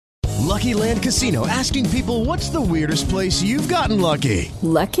Lucky Land Casino, asking people, what's the weirdest place you've gotten lucky?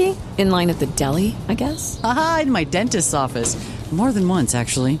 Lucky? In line at the deli, I guess? Aha, in my dentist's office. More than once,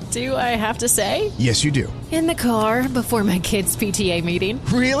 actually. Do I have to say? Yes, you do. In the car before my kids' PTA meeting.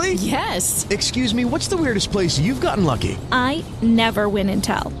 Really? Yes. Excuse me, what's the weirdest place you've gotten lucky? I never win and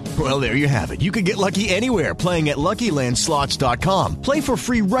tell. Well, there you have it. You can get lucky anywhere, playing at LuckyLandSlots.com. Play for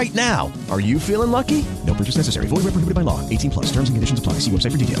free right now. Are you feeling lucky? No purchase necessary. Void where prohibited by law. 18 plus. Terms and conditions apply. See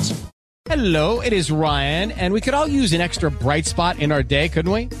website for details. Hello, it is Ryan, and we could all use an extra bright spot in our day,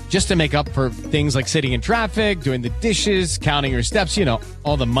 couldn't we? Just to make up for things like sitting in traffic, doing the dishes, counting your steps, you know,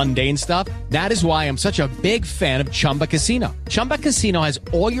 all the mundane stuff. That is why I'm such a big fan of Chumba Casino. Chumba Casino has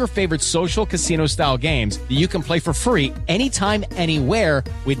all your favorite social casino-style games that you can play for free anytime, anywhere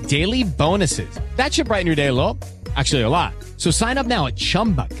with daily bonuses. That should brighten your day a little. Actually, a lot. So sign up now at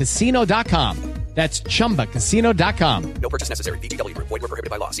ChumbaCasino.com. That's ChumbaCasino.com. No purchase necessary. VGW Group. Void where prohibited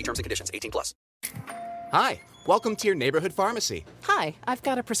by law. See terms and conditions. 18 plus. Hi. Welcome to your neighborhood pharmacy. Hi. I've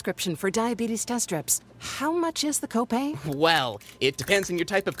got a prescription for diabetes test strips. How much is the copay? Well, it depends on your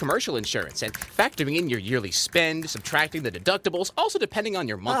type of commercial insurance and factoring in your yearly spend, subtracting the deductibles, also depending on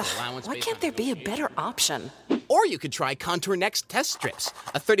your monthly allowance. Why can't there be a better option? Or you could try Contour Next test strips.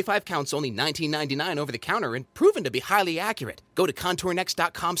 A 35 count's only $19.99 over the counter and proven to be highly accurate. Go to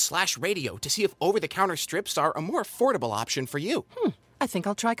contournext.com/radio to see if over-the-counter strips are a more affordable option for you. I think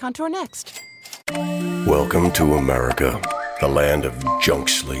I'll try Contour Next. Welcome to America, the land of junk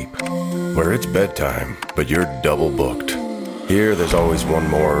sleep, where it's bedtime, but you're double booked. Here, there's always one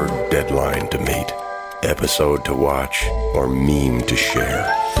more deadline to meet, episode to watch, or meme to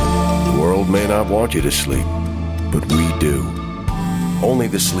share. The world may not want you to sleep, but we do. Only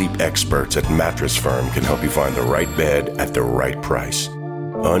the sleep experts at Mattress Firm can help you find the right bed at the right price.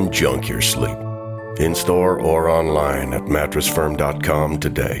 Unjunk your sleep. In store or online at mattressfirm.com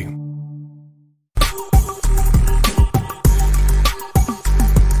today.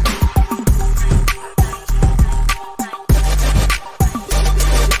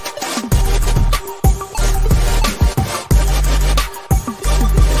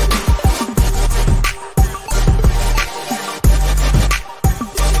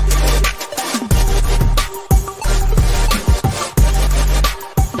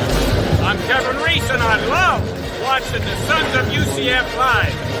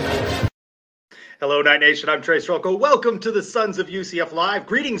 Hello, Night Nation. I'm Trace Rocco. Welcome to the Sons of UCF Live.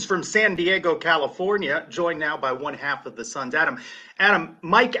 Greetings from San Diego, California. Joined now by one half of the Sons, Adam. Adam,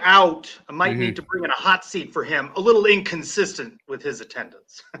 Mike out. I might need to bring in a hot seat for him. A little inconsistent with his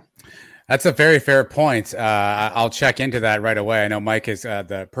attendance. That's a very fair point. I'll check into that right away. I know Mike is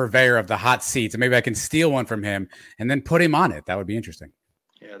the purveyor of the hot seats. Maybe I can steal one from him and then put him on it. That would be interesting.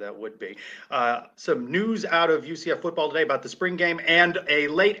 Yeah, that would be. Some news out of UCF football today about the spring game and a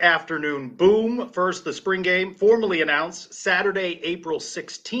late afternoon boom. First, the spring game formally announced Saturday, April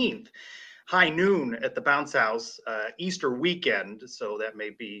 16th, high noon at the Bounce House, Easter weekend. So that may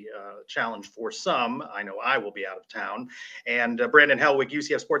be a challenge for some. I know I will be out of town. And Brandon Helwig,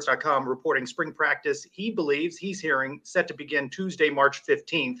 UCFsports.com, reporting spring practice. He believes he's hearing set to begin Tuesday, March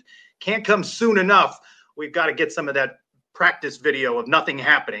 15th. Can't come soon enough. We've got to get some of that practice video of nothing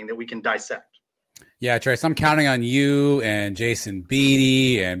happening that we can dissect. Yeah, Trace, I'm counting on you and Jason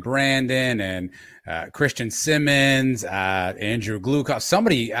Beatty and Brandon and Christian Simmons, Andrew Glukov,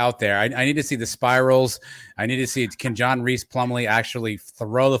 somebody out there. I need to see the spirals. I need to see, can John Reese Plumlee actually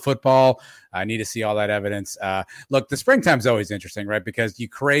throw the football? I need to see all that evidence. Look, the springtime's always interesting, right? Because you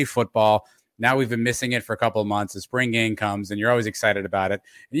crave football. Now we've been missing it for a couple of months. The spring game comes and you're always excited about it.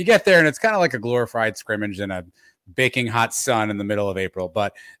 And you get there and it's kind of like a glorified scrimmage in a baking hot sun in the middle of April,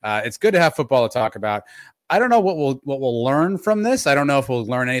 but it's good to have football to talk about. I don't know what we'll learn from this. I don't know if we'll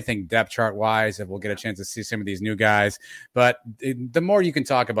learn anything depth chart wise, if we'll get a chance to see some of these new guys, but the more you can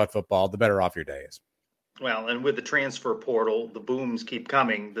talk about football, the better off your day is. Well, and with the transfer portal, the booms keep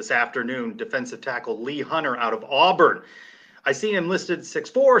coming. This afternoon, defensive tackle Lee Hunter out of Auburn. I see him listed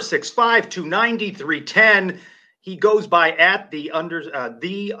 6'4", 6'5", 290, 310. He goes by at the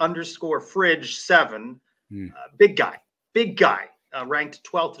 _ Fridge 7. Big guy, ranked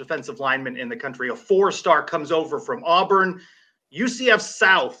 12th defensive lineman in the country. A 4-star comes over from Auburn. UCF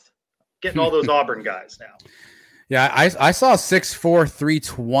South, getting all those Auburn guys now. Yeah, I saw 6'4",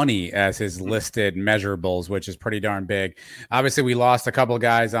 320 as his listed measurables, which is pretty darn big. Obviously, we lost a couple of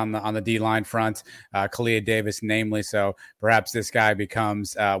guys on the D-line front, Kalia Davis namely, so perhaps this guy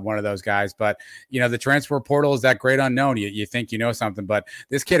becomes one of those guys. But, the transfer portal is that great unknown. You think you know something, but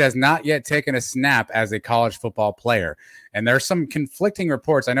this kid has not yet taken a snap as a college football player. And there's some conflicting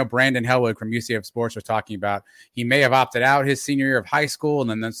reports. I know Brandon Hellwood from UCF Sports was talking about he may have opted out his senior year of high school, and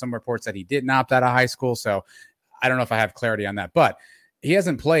then there's some reports that he didn't opt out of high school, so I don't know if I have clarity on that, but he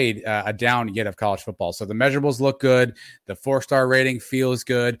hasn't played a down yet of college football. So the measurables look good. The 4-star rating feels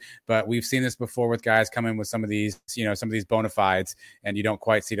good, but we've seen this before with guys coming with some of these bona fides, and you don't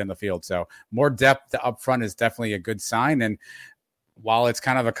quite see it on the field. So more depth up front is definitely a good sign. And while it's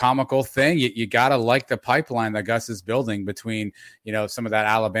kind of a comical thing, you got to like the pipeline that Gus is building between, some of that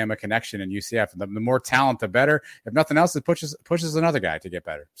Alabama connection and UCF. The more talent, the better. If nothing else, it pushes another guy to get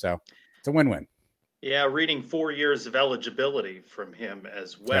better. So it's a win-win. Yeah, reading 4 years of eligibility from him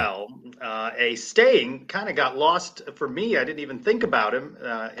as well. Yeah. A staying kind of got lost for me. I didn't even think about him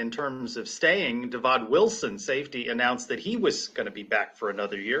in terms of staying. Devod Wilson, safety, announced that he was going to be back for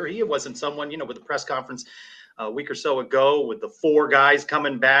another year. He wasn't someone, with the press conference a week or so ago with the 4 guys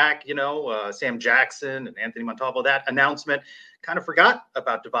coming back, Sam Jackson and Anthony Montalvo. That announcement, kind of forgot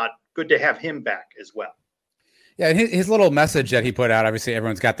about Devod. Good to have him back as well. Yeah, and his little message that he put out, obviously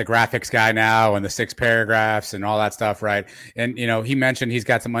everyone's got the graphics guy now and the 6 paragraphs and all that stuff, right? And, he mentioned he's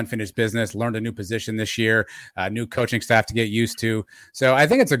got some unfinished business, learned a new position this year, new coaching staff to get used to. So I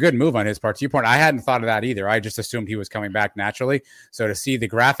think it's a good move on his part. To your point, I hadn't thought of that either. I just assumed he was coming back naturally. So to see the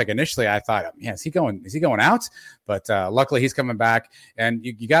graphic initially, I thought, is he going out? But luckily he's coming back. And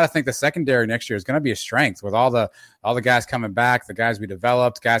you got to think the secondary next year is going to be a strength with all the guys coming back, the guys we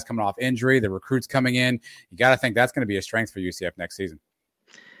developed, guys coming off injury, the recruits coming in. You got to think that's going to be a strength for UCF next season.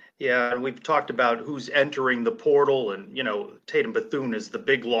 Yeah, and we've talked about who's entering the portal, and, Tatum Bethune is the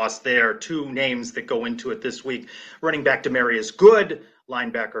big loss there. 2 names that go into it this week. Running back Demarius Good,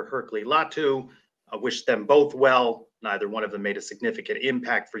 linebacker Hercule Latu. I wish them both well. Neither one of them made a significant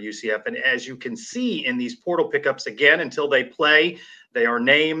impact for UCF. And as you can see in these portal pickups, again, until they play, they are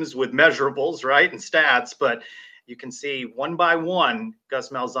names with measurables, right, and stats. But you can see one by one, Gus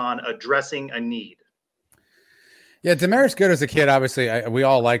Malzahn addressing a need. Yeah, Demarius Good as a kid, obviously, we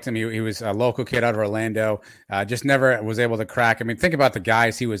all liked him. He was a local kid out of Orlando, just never was able to crack. I mean, think about the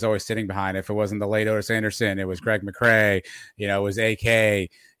guys he was always sitting behind. If it wasn't the late Otis Anderson, it was Greg McCrae, it was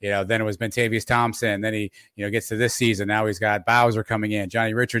AK, then it was Bentavious Thompson. Then he, gets to this season. Now he's got Bowser coming in,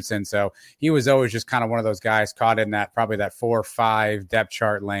 Johnny Richardson. So he was always just kind of one of those guys caught in probably that 4 or 5 depth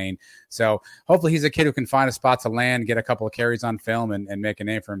chart lane. So hopefully he's a kid who can find a spot to land, get a couple of carries on film and make a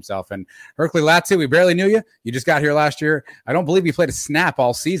name for himself. And Hercule Latu, we barely knew you. You just got here last year. I don't believe he played a snap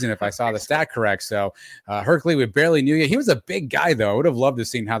all season, if I saw the stat correct. So Hercule, we barely knew you. He was a big guy, though. I would have loved to have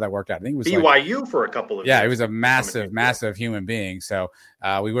seen how that worked out. I think it was BYU for a couple of years. Yeah, he was a massive human being. So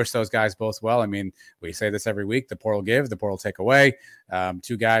we wish those guys both well. I mean, we say this every week, the portal give, the portal take away.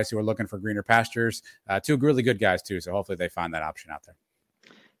 2 guys who are looking for greener pastures, 2 really good guys too. So hopefully they find that option out there.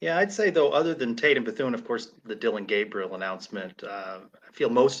 Yeah, I'd say, though, other than Tatum Bethune, of course, the Dylan Gabriel announcement, I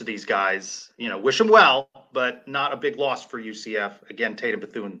feel most of these guys, wish them well, but not a big loss for UCF. Again, Tatum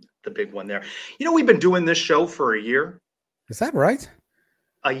Bethune, the big one there. We've been doing this show for a year. Is that right?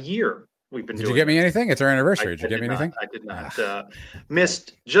 A year we've been doing. Did you get me anything? It's our anniversary. Did you get me anything? I did not.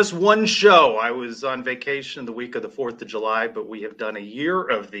 Missed just one show. I was on vacation the week of the 4th of July, but we have done a year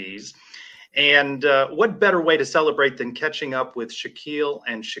of these. And what better way to celebrate than catching up with Shaquille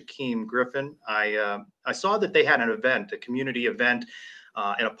and Shaquem Griffin? I saw that they had an event, a community event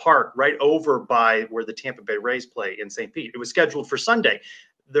in a park right over by where the Tampa Bay Rays play in St. Pete. It was scheduled for Sunday.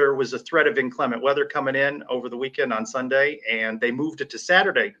 There was a threat of inclement weather coming in over the weekend on Sunday, and they moved it to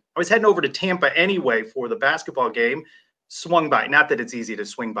Saturday. I was heading over to Tampa anyway for the basketball game. Swung by, not that it's easy to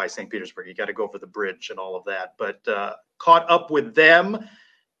swing by St. Petersburg. You got to go over the bridge and all of that, but caught up with them.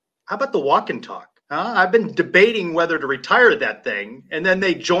 How about the walk and talk? I've been debating whether to retire that thing, and then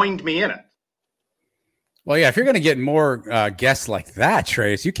they joined me in it. Well, yeah, if you're going to get more guests like that,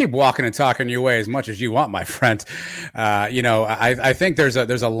 Trace, you keep walking and talking your way as much as you want, my friend. I think there's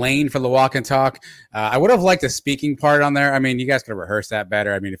a lane for the walk and talk. I would have liked the speaking part on there. I mean, you guys could have rehearsed that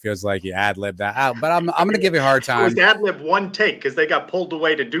better. I mean, it feels like you ad-libbed that out, but I'm going to give you a hard time. It was ad-lib one take because they got pulled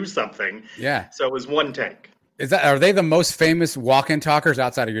away to do something. Yeah. So it was one take. Are they the most famous walk-in talkers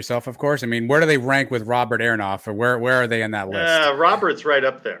outside of yourself, of course? I mean, where do they rank with Robert Aronoff, or where are they in that list? Robert's right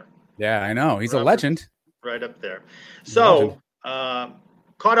up there. Yeah, I know. He's a legend. Right up there. So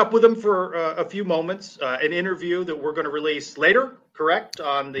caught up with him for a few moments, an interview that we're going to release later, correct?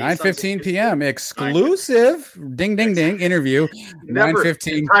 On the 9:15 p.m. exclusive ding ding ding interview.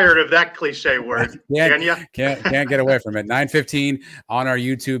 9:15. Tired of that cliche word. Can't get away from it. 9:15 on our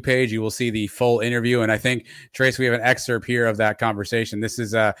YouTube page. You will see the full interview, and I think Trace, we have an excerpt here of that conversation. This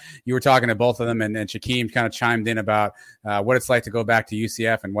is you were talking to both of them, and Shaquem kind of chimed in about what it's like to go back to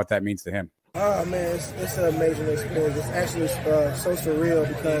UCF and what that means to him. Oh man, it's an amazing experience. It's actually so surreal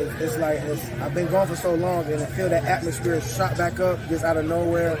because it's like I've been gone for so long, and I feel that atmosphere shot back up just out of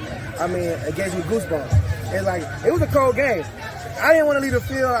nowhere. I mean, it gives me goosebumps. It's like it was a cold game. I didn't want to leave the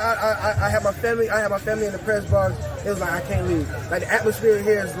field. I had my family. I had my family in the press box. It was like I can't leave. Like the atmosphere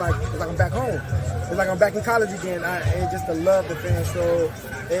here is like it's like I'm back home. It's like I'm back in college again. And just the love the fans showed.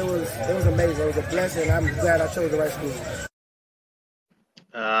 It was amazing. It was a blessing. I'm glad I chose the right school.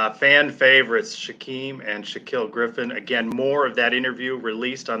 Fan favorites, Shaquem and Shaquill Griffin. Again, more of that interview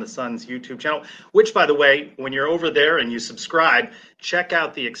released on the Suns YouTube channel, which, by the way, when you're over there and you subscribe, check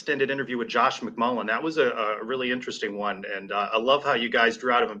out the extended interview with Josh McMullen. That was a really interesting one. And I love how you guys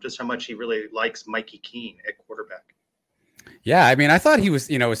drew out of him just how much he really likes Mikey Keene at quarterback. Yeah, I mean, I thought he was,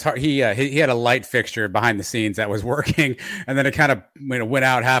 it was hard. He had a light fixture behind the scenes that was working, and then it kind of went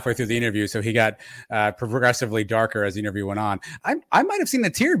out halfway through the interview, so he got progressively darker as the interview went on. I might have seen a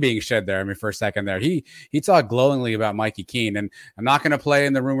tear being shed there. I mean, for a second there, he talked glowingly about Mikey Keene, and I'm not going to play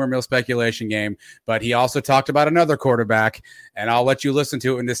in the rumor mill speculation game, but he also talked about another quarterback, and I'll let you listen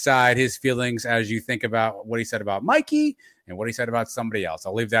to it and decide his feelings as you think about what he said about Mikey and what he said about somebody else.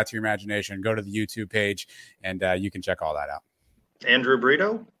 I'll leave that to your imagination. Go to the YouTube page, and you can check all that out. Andrew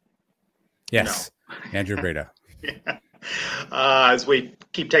Brito? Yes, no. Andrew Brito. Yeah. As we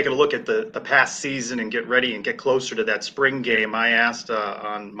keep taking a look at the past season and get ready and get closer to that spring game, I asked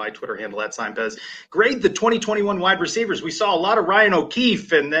on my Twitter handle @SignPez, grade the 2021 wide receivers. We saw a lot of Ryan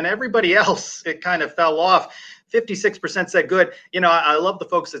O'Keefe, and then everybody else, it kind of fell off. 56% said good. I love the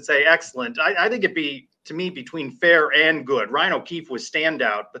folks that say excellent. I think it'd be, to me, between fair and good. Ryan O'Keefe was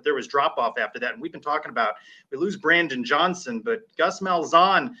standout, but there was drop-off after that. And we've been talking about, we lose Brandon Johnson, but Gus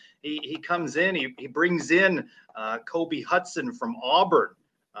Malzahn, he comes in, he brings in Kobe Hudson from Auburn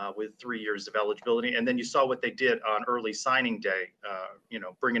with 3 years of eligibility. And then you saw what they did on early signing day,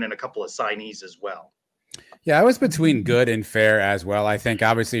 bringing in a couple of signees as well. Yeah, I was between good and fair as well. I think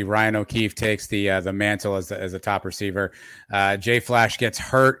obviously Ryan O'Keefe takes the mantle as a top receiver. Jay Flash gets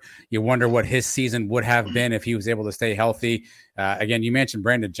hurt. You wonder what his season would have been if he was able to stay healthy. Again, you mentioned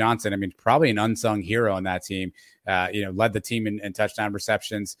Brandon Johnson. I mean, probably an unsung hero on that team. Led the team in touchdown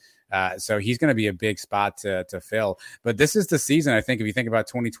receptions. So he's going to be a big spot to fill. But this is the season, I think, if you think about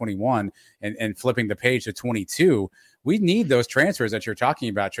 2021 and flipping the page to 22, we need those transfers that you're talking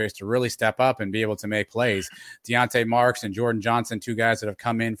about, Trace, to really step up and be able to make plays. Deontay Marks and Jordan Johnson, two guys that have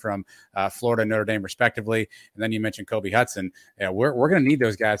come in from Florida and Notre Dame, respectively. And then you mentioned Kobe Hudson. We're going to need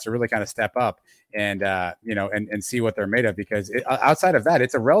those guys to really kind of step up and see what they're made of, because outside of that,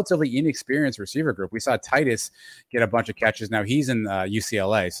 it's a relatively inexperienced receiver group. We saw Titus get a bunch of catches. Now he's in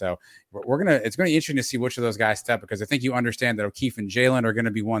UCLA. So it's going to be interesting to see which of those guys step, because I think you understand that O'Keefe and Jalen are going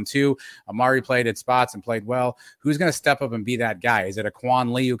to be 1-2. Amari played at spots and played well. Who's going to step up and be that guy? Is it a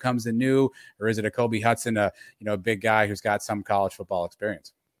Quan Lee who comes in new, or is it a Kobe Hudson, a big guy who's got some college football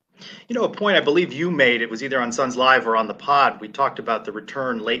experience? A point I believe you made, it was either on Suns Live or on the pod. We talked about the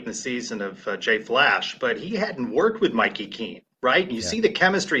return late in the season of Jay Flash, but he hadn't worked with Mikey Keene, right? And you see the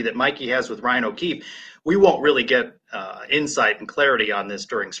chemistry that Mikey has with Ryan O'Keefe. We won't really get insight and clarity on this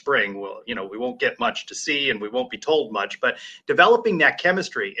during spring. We won't get much to see, and we won't be told much, but developing that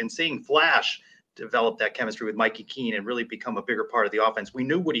chemistry and seeing Flash develop that chemistry with Mikey Keene and really become a bigger part of the offense. We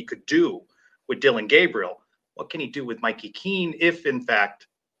knew what he could do with Dillon Gabriel. What can he do with Mikey Keene if, in fact,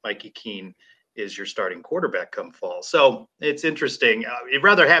 Mikey Keene is your starting quarterback come fall? So it's interesting. You'd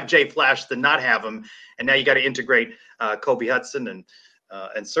rather have Jay Flash than not have him. And now you got to integrate Kobe Hudson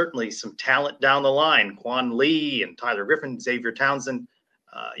and certainly some talent down the line. Quan Lee and Tyler Griffin, Xavier Townsend.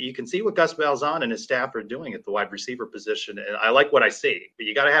 You can see what Gus Malzahn and his staff are doing at the wide receiver position. And I like what I see. But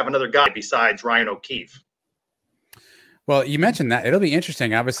you got to have another guy besides Ryan O'Keefe. Well, you mentioned that. It'll be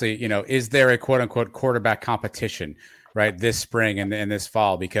interesting. Obviously, is there a quote-unquote quarterback competition, right, this spring and this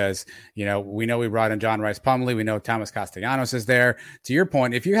fall? Because, we know we brought in John Rice Plumlee. We know Thomas Castellanos is there. To your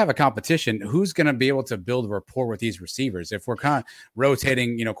point, if you have a competition, who's going to be able to build rapport with these receivers? If we're kind of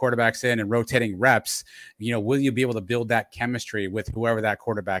rotating, quarterbacks in and rotating reps, will you be able to build that chemistry with whoever that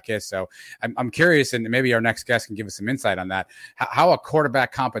quarterback is? So I'm curious, and maybe our next guest can give us some insight on that, how a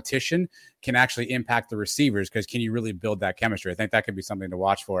quarterback competition can actually impact the receivers, because can you really build that chemistry? I think that could be something to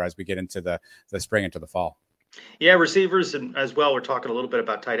watch for as we get into the spring, into the fall. Yeah, receivers and as well. We're talking a little bit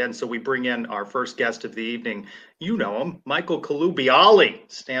about tight ends. So we bring in our first guest of the evening. You know him, Michael Colubiali,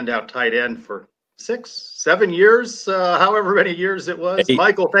 standout tight end for 6-7 years, however many years it was. Hey.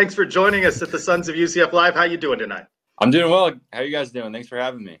 Michael, thanks for joining us at the Sons of UCF Live. How you doing tonight? I'm doing well. How you guys doing? Thanks for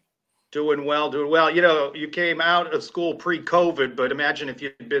having me. Doing well, doing well. You know, you came out of school pre-COVID, but imagine if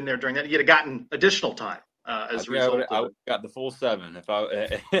you'd been there during that, you'd have gotten additional time as a result. I got the full 7 if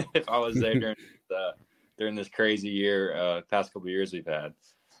I was there during this crazy year, past couple of years we've had.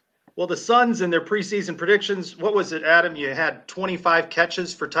 Well, the Suns and their preseason predictions, what was it, Adam? You had 25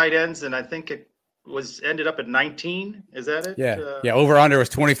 catches for tight ends, and I think it ended up at 19. Is that it? Yeah. Over under was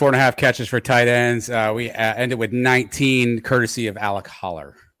 24 and a half catches for tight ends. We ended with 19, courtesy of Alec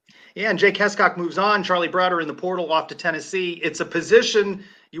Holler. Yeah, and Jake Hescock moves on. Charlie Browder in the portal off to Tennessee. It's a position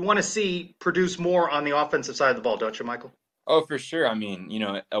you want to see produce more on the offensive side of the ball, don't you, Michael? Oh, for sure. I mean,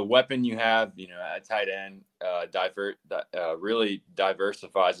 a weapon you have, at tight end, really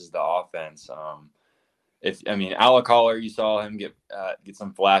diversifies the offense. Alec Holler, you saw him get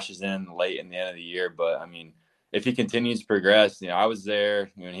some flashes in late in the end of the year, but I mean, if he continues to progress, I was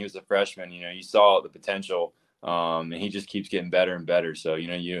there when he was a freshman. You saw the potential, and he just keeps getting better and better. So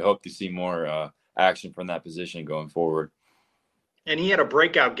you hope to see more action from that position going forward. And he had a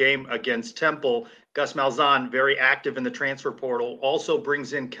breakout game against Temple. Gus Malzahn, very active in the transfer portal, also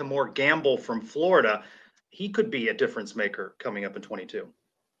brings in Kimore Gamble from Florida. He could be a difference maker coming up in 22.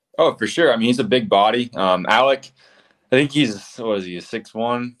 Oh, for sure. I mean, he's a big body. Alec, I think he's, a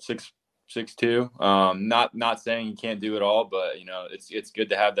 6'1", 6'2". Not saying he can't do it all, but, it's good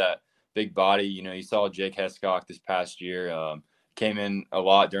to have that big body. You saw Jake Hescock this past year, came in a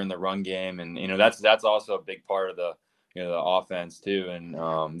lot during the run game. And, that's also a big part of the offense too.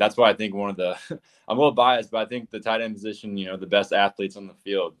 And that's why I think one of the I'm a little biased, but I think the tight end position, the best athletes on the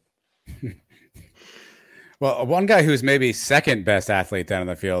field. Well, one guy who's maybe second best athlete down on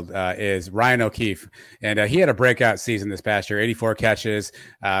the field is Ryan O'Keefe. And he had a breakout season this past year, 84 catches,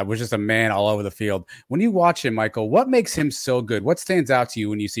 was just a man all over the field. When you watch him, Michael, what makes him so good? What stands out to you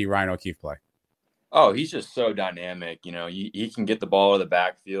when you see Ryan O'Keefe play? Oh, he's just so dynamic. He can get the ball in the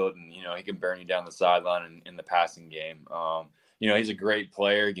backfield, and, he can burn you down the sideline in the passing game. He's a great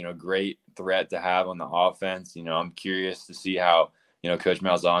player, great threat to have on the offense. I'm curious to see how, Coach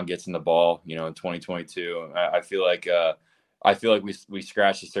Malzahn gets in the ball, in 2022. I feel like we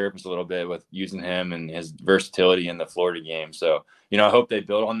scratched the surface a little bit with using him and his versatility in the Florida game. So, I hope they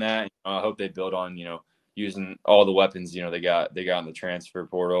build on that. I hope they build on, using all the weapons, they got in the transfer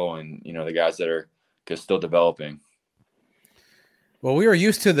portal, and, the guys that are still developing. Well, we were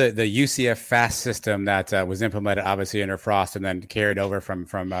used to the UCF FAST system that was implemented, obviously, under Frost and then carried over from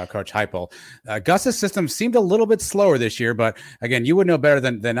Coach Heupel. Gus's system seemed a little bit slower this year, but again, you would know better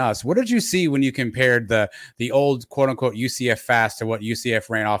than us. What did you see when you compared the old quote-unquote UCF FAST to what UCF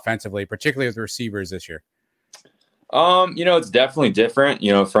ran offensively, particularly with the receivers this year? It's definitely different,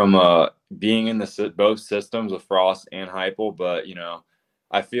 from being in both systems with Frost and Heupel, but,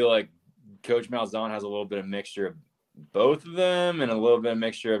 I feel like Coach Malzahn has a little bit of mixture of both of them and a little bit of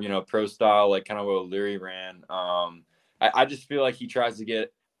mixture of, pro style, like kind of what O'Leary ran. I just feel like he tries to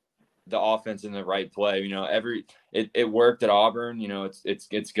get the offense in the right play. It worked at Auburn,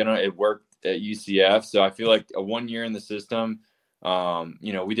 it worked at UCF. So I feel like a 1 year in the system,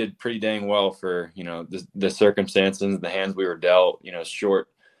 we did pretty dang well for, the circumstances, the hands we were dealt, short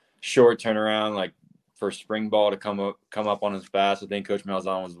turnaround, like, for spring ball to come up on us fast. I think Coach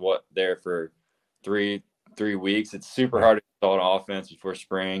Malzahn was there for three weeks. It's super hard to install an offense before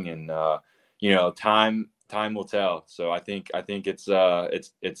spring, and time will tell. So I think it's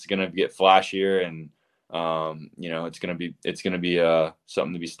going to get flashier, and it's going to be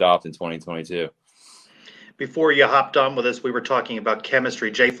something to be stopped in 2022. Before you hopped on with us, we were talking about chemistry.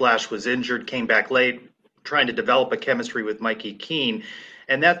 Jay Flash was injured, came back late, trying to develop a chemistry with Mikey Keene.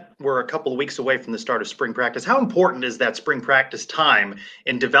 And that we're a couple of weeks away from the start of spring practice. How important is that spring practice time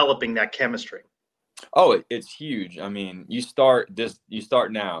in developing that chemistry? Oh, it's huge. I mean, you start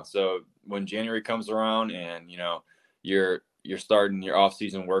now. So when January comes around and, you're starting your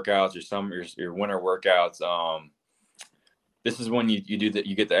off-season workouts or your winter workouts, this is when you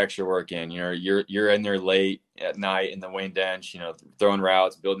get the extra work in. You're in there late at night in the Wayne Dench, throwing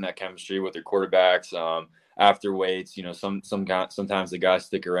routes, building that chemistry with your quarterbacks. After weights, sometimes the guys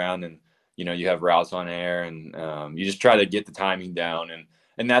stick around and, you have routes on air, and you just try to get the timing down.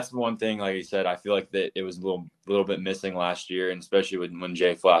 And that's one thing, like I said, I feel like that it was a little bit missing last year, and especially when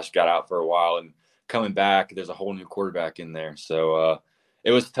Jay Flash got out for a while and coming back, there's a whole new quarterback in there. So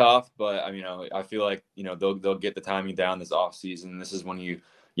it was tough, but I feel like, they'll get the timing down this off season. This is when you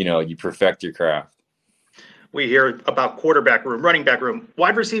perfect your craft. we hear about quarterback room, running back room,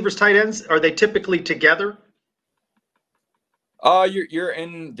 wide receivers, tight ends. Are they typically together? You're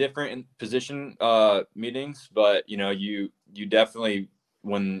in different position meetings, but you definitely,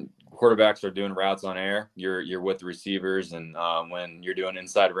 when quarterbacks are doing routes on air, you're with the receivers, and when you're doing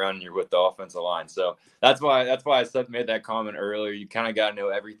inside run, you're with the offensive line. So that's why I made that comment earlier. You kind of got to know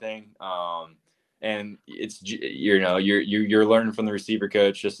everything, and it's you're learning from the receiver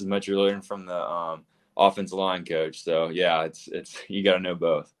coach just as much as you're learning from the offensive line coach. So yeah, it's you got to know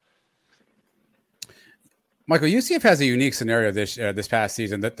both. Michael, UCF has a unique scenario this past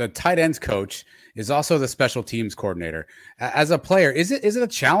season. That the tight ends coach is also the special teams coordinator. As a player, is it a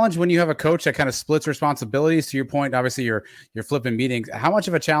challenge when you have a coach that kind of splits responsibilities? To your point, obviously you're flipping meetings. How much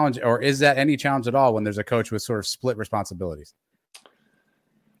of a challenge, or is that any challenge at all when there's a coach with sort of split responsibilities?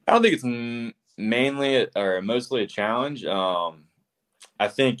 I don't think it's mainly or mostly a challenge. I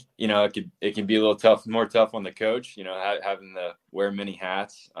think it can be a little more tough on the coach. Having to wear many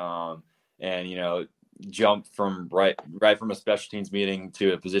hats, and jump from right from a special teams meeting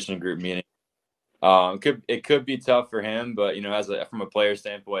to a position group meeting. It could be tough for him, but from a player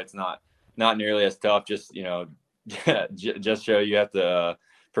standpoint, it's not nearly as tough. Just just show you have to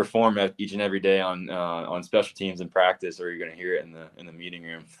perform each and every day on special teams in practice, or you're going to hear it in the meeting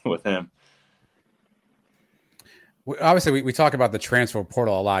room with him. Obviously, we talk about the transfer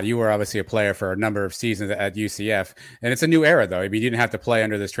portal a lot. You were obviously a player for a number of seasons at UCF, and it's a new era, though. I mean, you didn't have to play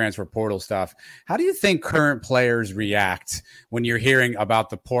under this transfer portal stuff. How do you think current players react when you're hearing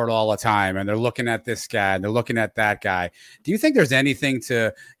about the portal all the time, and they're looking at this guy and they're looking at that guy? Do you think there's anything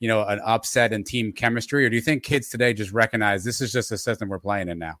to, an upset in team chemistry, or do you think kids today just recognize this is just a system we're playing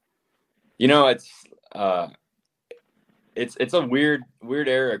in now? It's a weird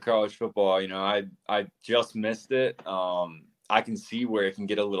era of college football. I just missed it. I can see where it can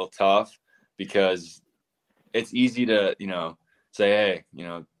get a little tough because it's easy to, say, hey,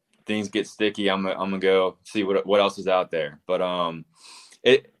 things get sticky. I'm gonna go see what else is out there. But I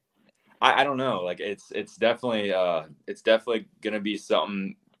don't know. Like it's definitely gonna be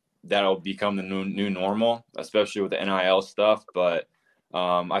something that'll become the new normal, especially with the NIL stuff. But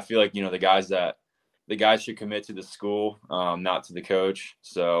I feel like the guys should commit to the school, not to the coach.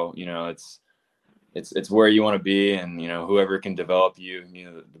 So, it's where you want to be, and, whoever can develop you,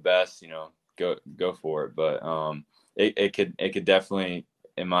 the best, go for it. But it could definitely,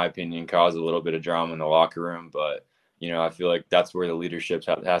 in my opinion, cause a little bit of drama in the locker room. But, I feel like that's where the leadership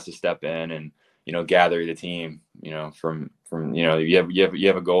has to step in and, gather the team, from you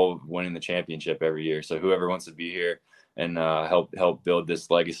have a goal of winning the championship every year. So whoever wants to be here and help build this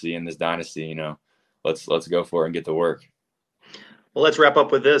legacy and this dynasty, let's go for it and get to work. Well, let's wrap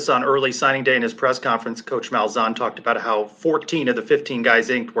up with this. On early signing day in his press conference, Coach Malzahn talked about how 14 of the 15 guys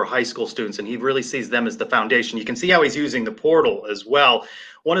inked were high school students, and he really sees them as the foundation. You can see how he's using the portal as well.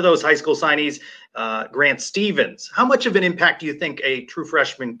 One of those high school signees, Grant Stevens. How much of an impact do you think a true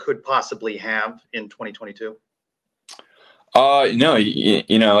freshman could possibly have in 2022? No,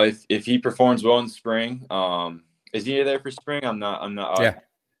 if he performs well in spring, is he there for spring? I'm not. Yeah,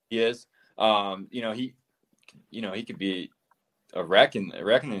 he is. He could be a reckoning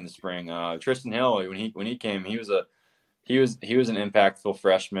in the spring. Tristan Hill, when he came, he was an impactful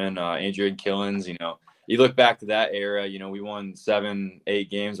freshman. Andrew Killens, you look back to that era, we won 7-8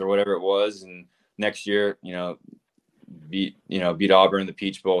 games or whatever it was, and next year, beat Auburn in the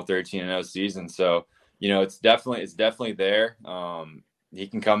Peach Bowl 13-0 season. So, it's definitely there. He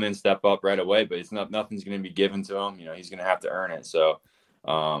can come in, step up right away, but nothing's going to be given to him. He's going to have to earn it. So.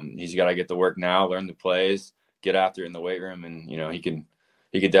 He's got to get to work now, learn the plays, get after it in the weight room, and he could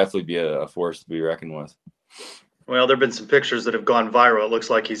definitely be a force to be reckoned with. Well, there have been some pictures that have gone viral. It looks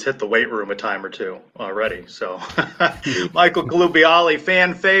like he's hit the weight room a time or two already. So, Michael Colubiali,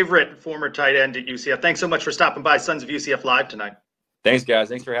 fan favorite, former tight end at UCF. Thanks so much for stopping by Sons of UCF Live tonight. Thanks, guys.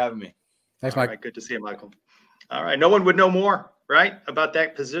 Thanks for having me. Thanks, Mike. All right, good to see you, Michael. All right, no one would know more, right, about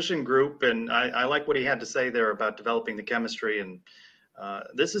that position group, and I like what he had to say there about developing the chemistry. And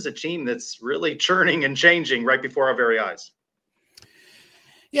this is a team that's really churning and changing right before our very eyes.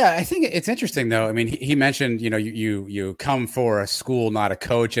 Yeah, I think it's interesting, though. I mean, he mentioned, you come for a school, not a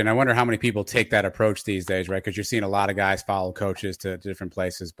coach. And I wonder how many people take that approach these days, right? Because you're seeing a lot of guys follow coaches to different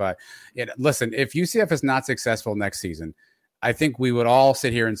places. But listen, if UCF is not successful next season, I think we would all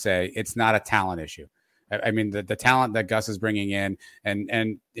sit here and say it's not a talent issue. I mean, the talent that Gus is bringing in,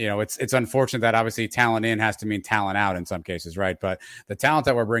 and it's unfortunate that obviously talent in has to mean talent out in some cases, right? But the talent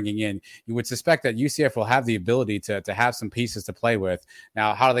that we're bringing in, you would suspect that UCF will have the ability to have some pieces to play with.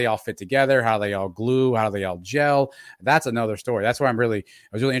 Now, how do they all fit together? How do they all glue? How do they all gel? That's another story. That's why I was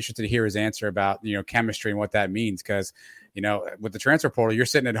really interested to hear his answer about, chemistry and what that means. Because, with the transfer portal, you're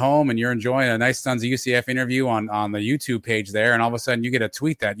sitting at home and you're enjoying a nice Sons of UCF interview on the YouTube page there. And all of a sudden you get a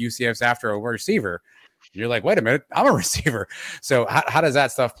tweet that UCF's after a receiver. You're like, wait a minute, I'm a receiver. So how does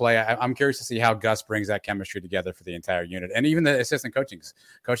that stuff play? I'm curious to see how Gus brings that chemistry together for the entire unit, and even the assistant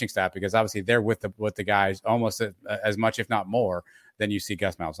coaching staff, because obviously they're with the guys almost as much, if not more, than you see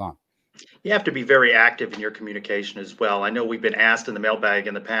Gus Malzahn. You have to be very active in your communication as well. I know we've been asked in the mailbag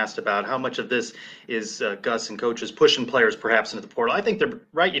in the past about how much of this is Gus and coaches pushing players perhaps into the portal. I think they're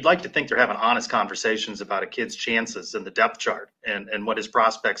right. You'd like to think they're having honest conversations about a kid's chances and the depth chart and what his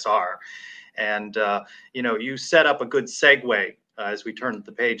prospects are. And, you set up a good segue as we turn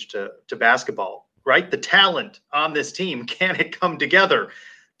the page to basketball, right? The talent on this team, can it come together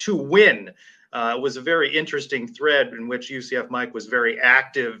to win? It was a very interesting thread in which UCF Mike was very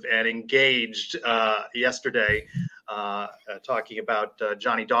active and engaged yesterday, talking about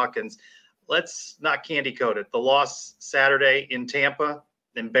Johnny Dawkins. Let's not candy coat it. The loss Saturday in Tampa,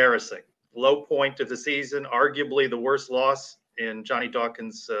 embarrassing. Low point of the season, arguably the worst loss in Johnny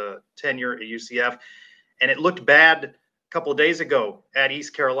Dawkins' tenure at UCF. And it looked bad a couple of days ago at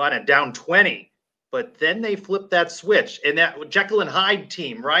East Carolina, down 20. But then they flipped that switch. And that Jekyll and Hyde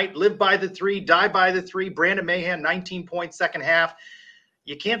team, right? Live by the three, die by the three. Brandon Mahan, 19-point second half.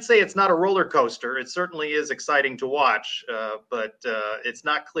 You can't say it's not a roller coaster. It certainly is exciting to watch. But it's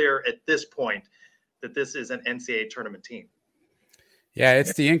not clear at this point that this is an NCAA tournament team. Yeah,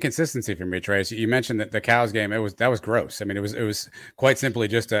 it's the inconsistency for me, Trace. You mentioned that the Cows game, that was gross. I mean, it was quite simply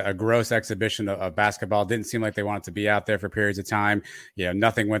just a gross exhibition of basketball. It didn't seem like they wanted to be out there for periods of time.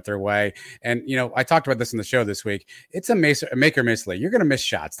 Nothing went their way. And, I talked about this in the show this week. It's a make or miss league. You're going to miss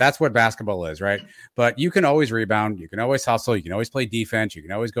shots. That's what basketball is, right? But you can always rebound. You can always hustle. You can always play defense. You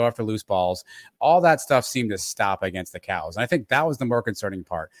can always go after loose balls. All that stuff seemed to stop against the Cows. And I think that was the more concerning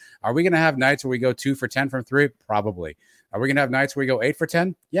part. Are we going to have nights where we go 2 for 10 from 3? Probably. Are we going to have nights where we go 8 for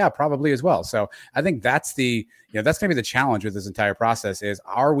 10? Yeah, probably as well. So I think that's that's going to be the challenge with this entire process is,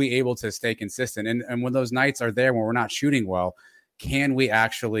 are we able to stay consistent? And when those nights are there, when we're not shooting well, can we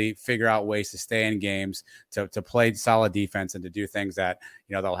actually figure out ways to stay in games, to play solid defense and to do things that,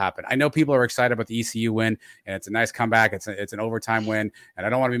 that'll happen? I know people are excited about the ECU win, and it's a nice comeback. It's an overtime win. And I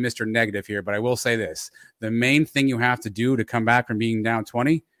don't want to be Mr. Negative here, but I will say this. The main thing you have to do to come back from being down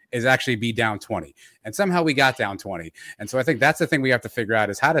 20 is actually be down 20. And somehow we got down 20. And so I think that's the thing we have to figure out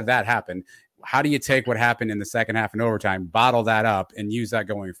is, how did that happen? How do you take what happened in the second half and overtime, bottle that up, and use that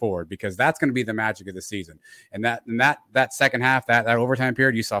going forward? Because that's going to be the magic of the season. And that second half, that overtime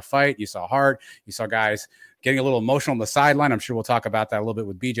period, you saw fight, you saw heart, you saw guys getting a little emotional on the sideline. I'm sure we'll talk about that a little bit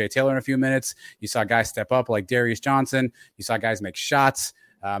with BJ Taylor in a few minutes. You saw guys step up like Darius Johnson. You saw guys make shots.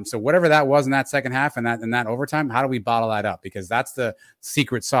 So whatever that was in that second half and that overtime, how do we bottle that up? Because that's the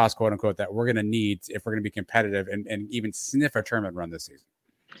secret sauce, quote unquote, that we're going to need if we're going to be competitive and even sniff a tournament run this season.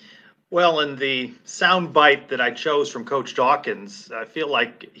 Well, in the sound bite that I chose from Coach Dawkins, I feel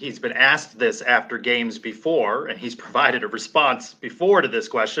like he's been asked this after games before, and he's provided a response before to this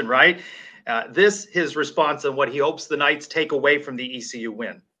question, right? His response on what he hopes the Knights take away from the ECU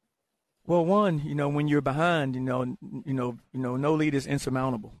win. Well, one, when you're behind, no lead is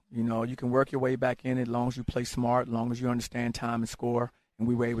insurmountable. You can work your way back in it as long as you play smart, as long as you understand time and score, and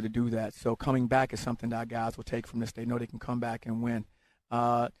we were able to do that. So coming back is something that our guys will take from this. They know they can come back and win.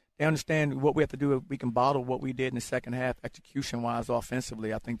 They understand what we have to do. We can bottle what we did in the second half, execution-wise,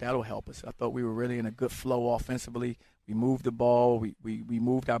 offensively. I think that'll help us. I thought we were really in a good flow offensively. We moved the ball. We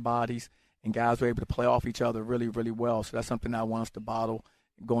moved our bodies, and guys were able to play off each other really, really well. So that's something I want us to bottle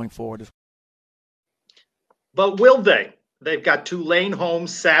going forward. But will they? They've got Tulane home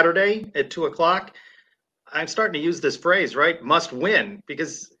Saturday at 2:00. I'm starting to use this phrase, right? Must win,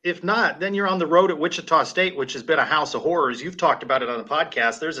 because if not, then you're on the road at Wichita State, which has been a house of horrors. You've talked about it on the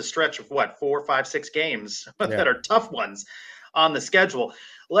podcast. There's a stretch of 4, 5, 6 games that are tough ones on the schedule.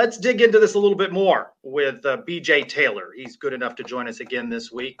 Let's dig into this a little bit more with BJ Taylor. He's good enough to join us again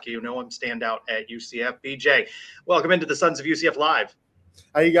this week. You know him, standout at UCF. BJ, welcome into the Sons of UCF Live.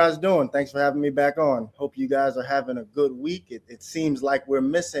 How you guys doing? Thanks for having me back on. Hope you guys are having a good week. It seems like we're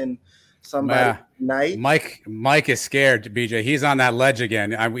missing somebody tonight. Mike is scared, BJ. He's on that ledge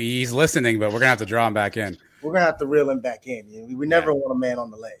again. He's listening, but we're going to have to draw him back in. we're gonna have to reel him back in. We never want a man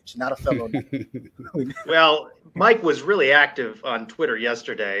on the ledge, not a fellow. Well, Mike was really active on Twitter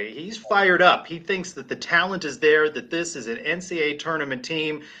yesterday. He's fired up. He thinks that the talent is there, that this is an NCAA tournament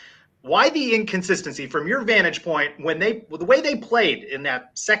team. Why the inconsistency from your vantage point when the way they played in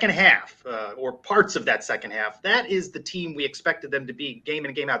that second half or parts of that second half? That is the team we expected them to be game in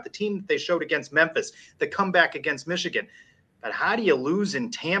and game out. The team that they showed against Memphis, the comeback against Michigan. But how do you lose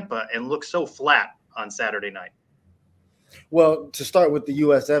in Tampa and look so flat on Saturday night? Well, to start with the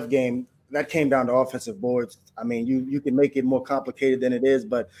USF game, that came down to offensive boards. I mean, you can make it more complicated than it is,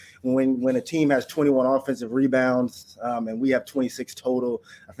 but when a team has 21 offensive rebounds and we have 26 total,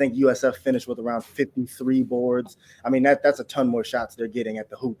 I think USF finished with around 53 boards. I mean, that's a ton more shots they're getting at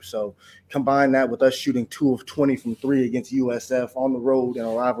the hoop. So combine that with us shooting 2 of 20 from 3 against USF on the road in a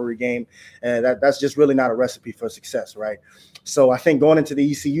rivalry game, that's just really not a recipe for success, right? So I think going into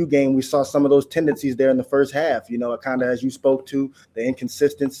the ECU game, we saw some of those tendencies there in the first half. Kind of as you spoke to, the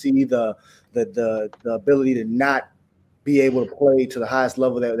inconsistency, the ability to not be able to play to the highest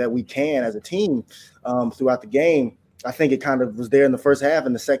level that we can as a team throughout the game. I think it kind of was there in the first half.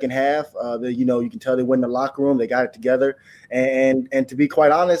 In the second half, you can tell they went in the locker room, they got it together, and to be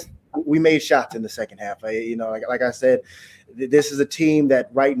quite honest, we made shots in the second half. Like I said, this is a team that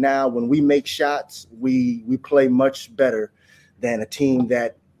right now, when we make shots, we play much better than a team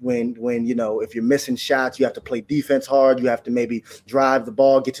that when if you're missing shots, you have to play defense hard. You have to maybe drive the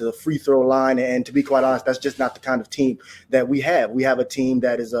ball, get to the free throw line. And to be quite honest, that's just not the kind of team that we have. We have a team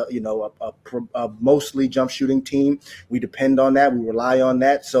that is a mostly jump shooting team. We depend on that. We rely on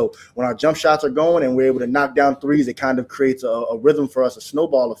that. So when our jump shots are going and we're able to knock down threes, it kind of creates a rhythm for us, a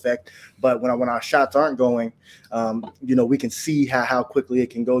snowball effect. But when our shots aren't going, we can see how quickly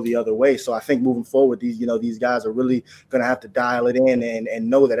it can go the other way. So I think moving forward, these guys are really going to have to dial it in and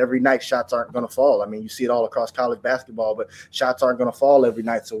know that every night shots aren't going to fall. I mean, you see it all across college basketball, but shots aren't going to fall every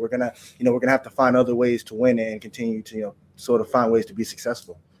night. So we're gonna have to find other ways to win and continue to sort of find ways to be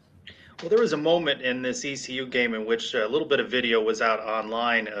successful. Well, there was a moment in this ECU game in which a little bit of video was out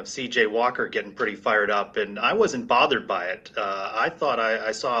online of C.J. Walker getting pretty fired up, and I wasn't bothered by it. I thought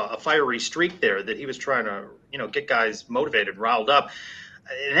I saw a fiery streak there, that he was trying to, get guys motivated, riled up.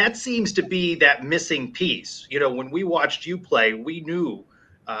 And that seems to be that missing piece. When we watched you play, we knew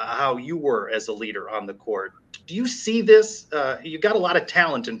how you were as a leader on the court. Do you see this? You got a lot of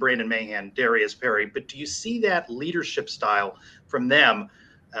talent in Brandon Mahan, Darius Perry, but do you see that leadership style from them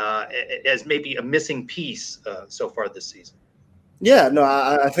as maybe a missing piece so far this season? Yeah, no,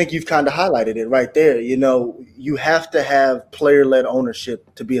 I think you've kind of highlighted it right there. You have to have player-led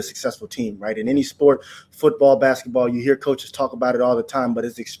ownership to be a successful team, right? In any sport, football, basketball, you hear coaches talk about it all the time, but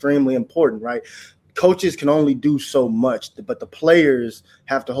it's extremely important, right? Coaches can only do so much, but the players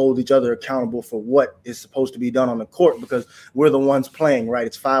have to hold each other accountable for what is supposed to be done on the court, because we're the ones playing, right?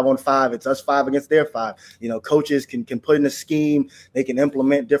 It's 5-on-5. It's us 5 against their 5. Coaches can put in a scheme. They can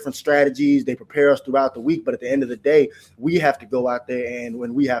implement different strategies. They prepare us throughout the week. But at the end of the day, we have to go out there and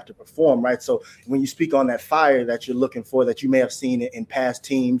when we have to perform, right? So when you speak on that fire that you're looking for, that you may have seen in past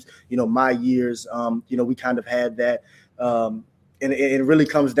teams, my years, we kind of had that. And it really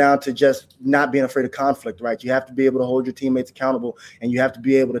comes down to just not being afraid of conflict, right? You have to be able to hold your teammates accountable, and you have to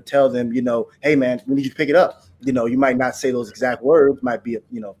be able to tell them, hey, man, we need you to pick it up. You might not say those exact words, might be a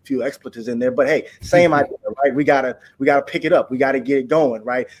few expletives in there, but hey, same idea, right? We gotta pick it up. We gotta get it going,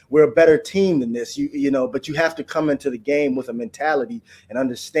 right? We're a better team than this, but you have to come into the game with a mentality and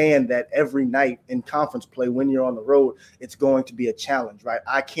understand that every night in conference play, when you're on the road, it's going to be a challenge, right?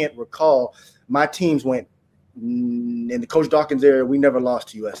 I can't recall my teams went. In the Coach Dawkins era, we never lost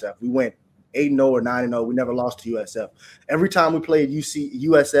to USF. We went 8-0 or 9-0. We never lost to USF. Every time we played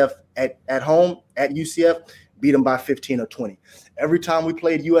USF at home at UCF, beat them by 15 or 20. Every time we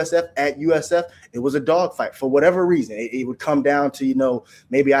played USF at USF, it was a dogfight for whatever reason. It would come down to,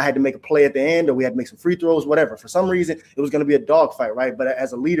 maybe I had to make a play at the end, or we had to make some free throws, whatever. For some reason, it was going to be a dogfight, right? But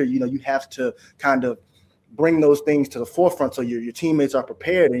as a leader, you have to kind of bring those things to the forefront so your teammates are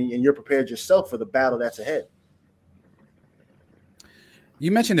prepared and you're prepared yourself for the battle that's ahead. You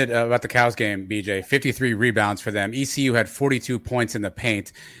mentioned it about the Cows game, BJ, 53 rebounds for them. ECU had 42 points in the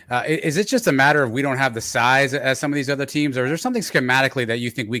paint. Is it just a matter of we don't have the size as some of these other teams, or is there something schematically that you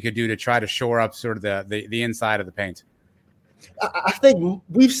think we could do to try to shore up sort of the inside of the paint? I think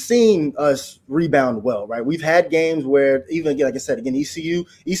we've seen us rebound well, right? We've had games where even, like I said, again, ECU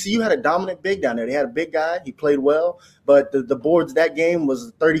had a dominant big down there. They had a big guy. He played well, but the boards that game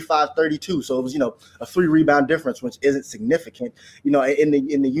was 35-32. So it was, a 3 rebound difference, which isn't significant. In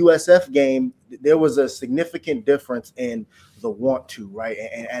the USF game, there was a significant difference in the want to, right?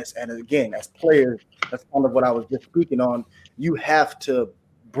 And again, as players, that's kind of what I was just speaking on. You have to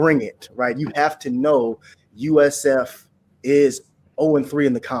bring it, right? You have to know USF is 0-3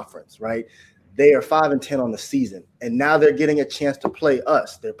 in the conference, right? They are 5-10 on the season, and now they're getting a chance to play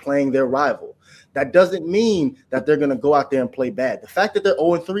us. They're playing their rival. That doesn't mean that they're going to go out there and play bad. The fact that they're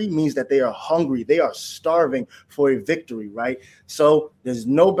 0-3 means that they are hungry. They are starving for a victory, right? So there's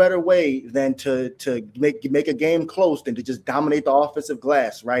no better way than to make a game close than to just dominate the offensive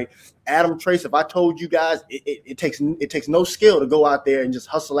glass, right? Adam Trace, if I told you guys, it takes no skill to go out there and just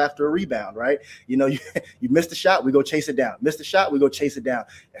hustle after a rebound, right? You missed a shot, we go chase it down. Missed a shot, we go chase it down.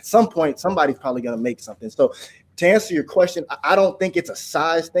 At some point, somebody's probably going to make something. So to answer your question, I don't think it's a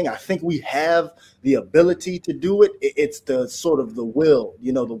size thing. I think we have the ability to do it. It's the sort of the will,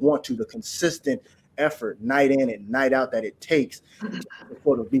 the want to, the consistent effort night in and night out that it takes to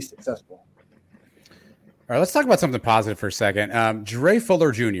sort of be successful. All right, let's talk about something positive for a second. Dre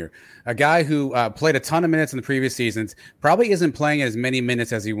Fuller Jr., a guy who played a ton of minutes in the previous seasons, probably isn't playing as many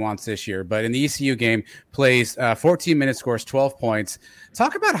minutes as he wants this year, but in the ECU game, plays 14 minutes, scores 12 points.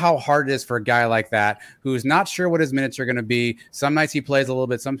 Talk about how hard it is for a guy like that who's not sure what his minutes are going to be. Some nights he plays a little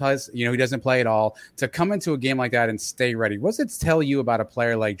bit, sometimes he doesn't play at all. To come into a game like that and stay ready, what does it tell you about a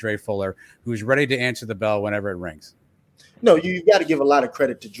player like Dre Fuller who's ready to answer the bell whenever it rings? No, you got to give a lot of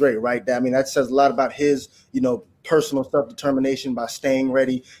credit to Dre, right? I mean, that says a lot about his, personal self-determination by staying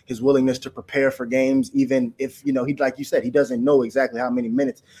ready, his willingness to prepare for games, even if, he, like you said, he doesn't know exactly how many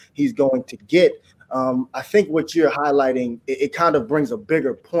minutes he's going to get. I think what you're highlighting, it kind of brings a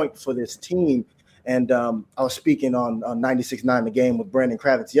bigger point for this team. And I was speaking on 96.9 The Game with Brandon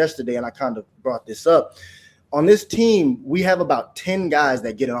Kravitz yesterday, and I kind of brought this up. On this team, we have about 10 guys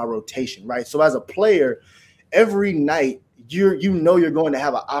that get in our rotation, right? So as a player, every night, you're going to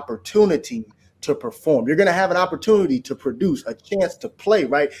have an opportunity to perform. You're going to have an opportunity to produce, a chance to play,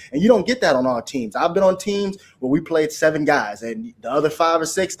 right? And you don't get that on all teams. I've been on teams where we played 7 guys, and the other 5 or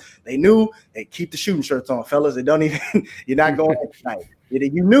 6, they keep the shooting shirts on, fellas. They don't even, you're not going tonight.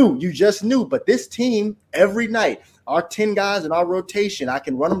 You just knew. But this team, every night, our 10 guys in our rotation, I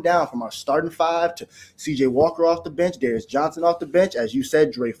can run them down from our starting 5 to C.J. Walker off the bench, Darius Johnson off the bench, as you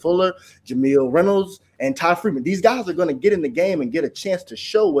said, Dre Fuller, Jameel Reynolds, and Ty Freeman. These guys are going to get in the game and get a chance to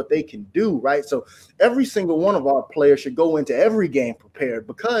show what they can do, right? So every single one of our players should go into every game prepared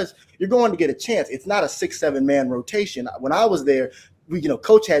because you're going to get a chance. It's not a 6-7 man rotation. When I was there,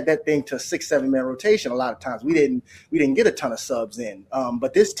 Coach had that thing to a 6-7 man rotation. A lot of times we didn't get a ton of subs in.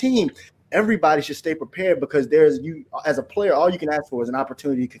 But this team, everybody should stay prepared because as a player, all you can ask for is an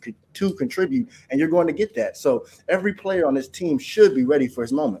opportunity to contribute, and you're going to get that. So every player on this team should be ready for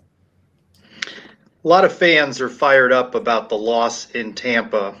his moment. A lot of fans are fired up about the loss in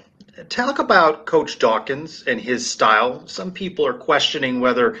Tampa. Talk about Coach Dawkins and his style. Some people are questioning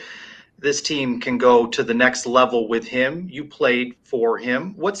whether this team can go to the next level with him. You played for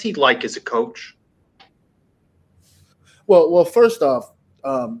him. What's he like as a coach? Well, first off,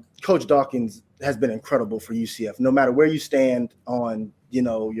 Coach Dawkins has been incredible for UCF. No matter where you stand on,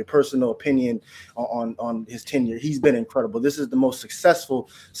 your personal opinion on his tenure, he's been incredible. This is the most successful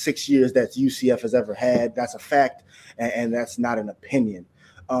 6 years that UCF has ever had. That's a fact, and that's not an opinion.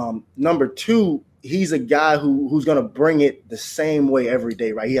 Number 2, he's a guy who's going to bring it the same way every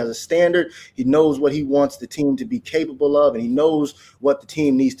day, right? He has a standard. He knows what he wants the team to be capable of, and he knows what the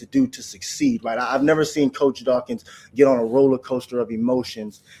team needs to do to succeed, right? I've never seen Coach Dawkins get on a roller coaster of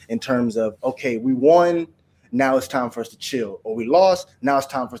emotions in terms of, okay, we won, now it's time for us to chill, or we lost, now it's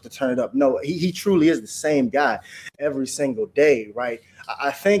time for us to turn it up. No, he truly is the same guy every single day, right?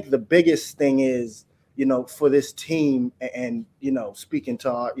 I think the biggest thing is, for this team and, speaking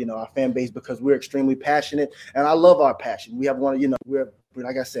to our fan base, because we're extremely passionate and I love our passion. We have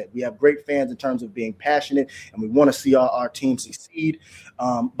like I said, we have great fans in terms of being passionate and we want to see our team succeed.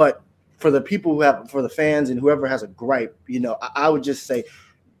 But for the fans and whoever has a gripe, I would just say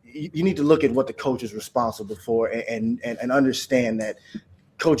you need to look at what the coach is responsible for and understand that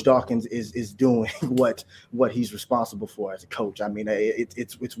Coach Dawkins is doing what he's responsible for as a coach. I mean,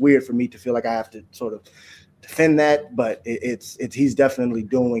 it's weird for me to feel like I have to sort of defend that, but he's definitely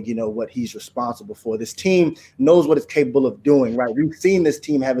doing what he's responsible for. This team knows what it's capable of doing, right? We've seen this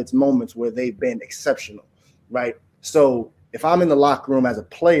team have its moments where they've been exceptional, right? So if I'm in the locker room as a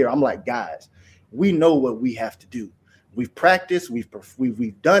player, I'm like, guys, we know what we have to do. We've practiced.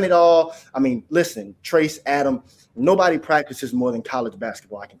 We've done it all. I mean, listen, Trace, Adam, nobody practices more than college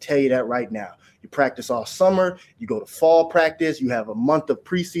basketball. I can tell you that right now. You practice all summer. You go to fall practice. You have a month of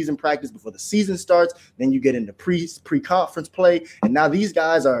preseason practice before the season starts. Then you get into pre-conference play. And now these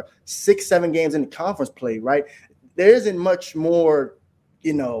guys are 6-7 games into conference play, right? There isn't much more,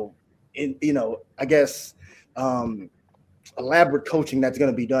 I guess, elaborate coaching that's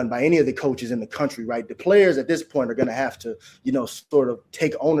going to be done by any of the coaches in the country, right? The players at this point are going to have to, sort of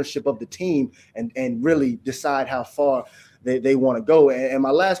take ownership of the team and really decide how far they want to go. And my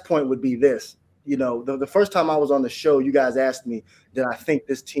last point would be this. The first time I was on the show, you guys asked me, did I think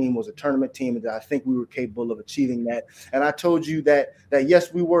this team was a tournament team and did I think we were capable of achieving that? And I told you that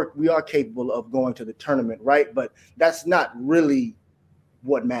yes, we are capable of going to the tournament, right? But that's not really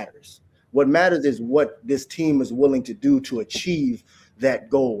what matters. What matters is what this team is willing to do to achieve that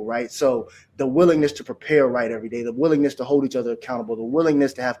goal, right? So the willingness to prepare right every day, the willingness to hold each other accountable, the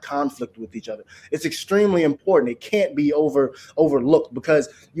willingness to have conflict with each other. It's extremely important. It can't be overlooked because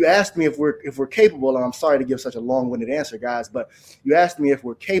you asked me if we're capable, and I'm sorry to give such a long-winded answer, guys, but you asked me if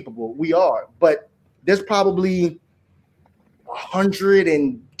we're capable. We are, but there's probably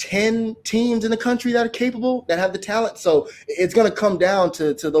 110 teams in the country that are capable, that have the talent. So it's going to come down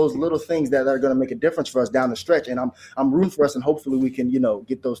to those little things that are going to make a difference for us down the stretch. And I'm rooting for us, and hopefully we can,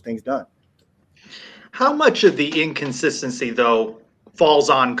 get those things done. How much of the inconsistency, though, falls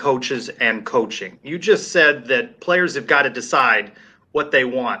on coaches and coaching? You just said that players have got to decide what they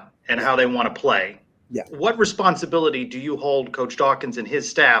want and how they want to play. Yeah. What responsibility do you hold Coach Dawkins and his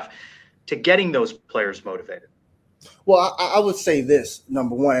staff to getting those players motivated? Well, I would say this,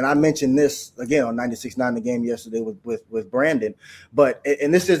 number one, and I mentioned this again on 96.9 The Game yesterday with Brandon,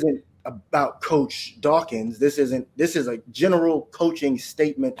 and this isn't about Coach Dawkins. This is a general coaching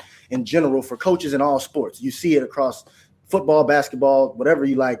statement in general for coaches in all sports. You see it across football, basketball, whatever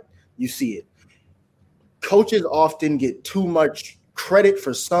you like, you see it. Coaches often get too much credit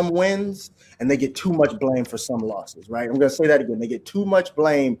for some wins and they get too much blame for some losses, right? I'm going to say that again. They get too much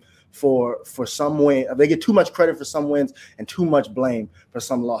blame for some win. They get too much credit for some wins and too much blame for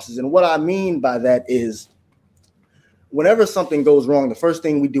some losses. And what I mean by that is whenever something goes wrong, the first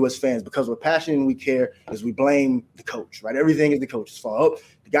thing we do as fans, because we're passionate and we care, is we blame the coach, right? Everything is the coach's fault. Oh,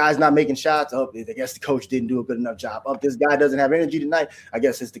 the guy's not making shots. Oh, I guess the coach didn't do a good enough job. Oh, this guy doesn't have energy tonight. I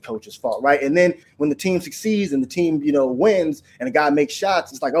guess it's the coach's fault, right? And then when the team succeeds and the team, wins and a guy makes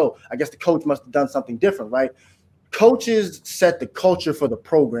shots, it's like, oh, I guess the coach must have done something different, right? Coaches set the culture for the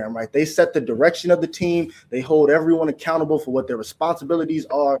program, right? They set the direction of the team. They hold everyone accountable for what their responsibilities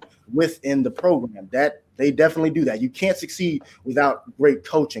are within the program. That they definitely do that. You can't succeed without great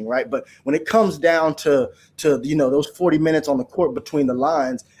coaching, right? But when it comes down to those 40 minutes on the court between the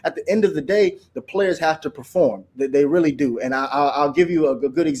lines, at the end of the day, the players have to perform. They really do. And I'll give you a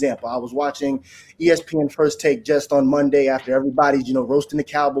good example. I was watching ESPN First Take just on Monday after everybody's, roasting the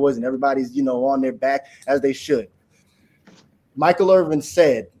Cowboys and everybody's, on their back as they should. Michael Irvin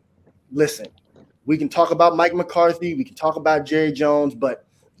said, listen, we can talk about Mike McCarthy, we can talk about Jerry Jones, but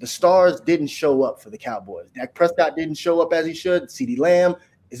the stars didn't show up for the Cowboys. Dak Prescott didn't show up as he should. CeeDee Lamb,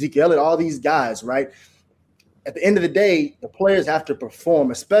 Ezekiel Elliott, all these guys, right? At the end of the day, the players have to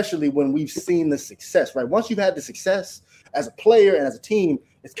perform, especially when we've seen the success, right? Once you've had the success as a player and as a team,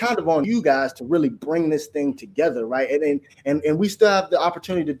 it's kind of on you guys to really bring this thing together, right? And we still have the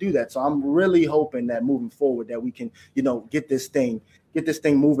opportunity to do that. So I'm really hoping that moving forward that we can, get this thing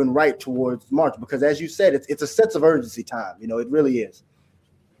moving right towards March, because as you said, it's a sense of urgency time. It really is.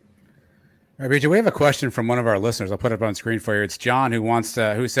 All right, BJ, we have a question from one of our listeners. I'll put it up on screen for you. It's John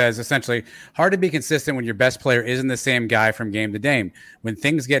who says essentially, hard to be consistent when your best player isn't the same guy from game to game. When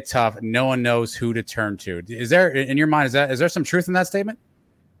things get tough, no one knows who to turn to. Is there, in your mind, is there some truth in that statement?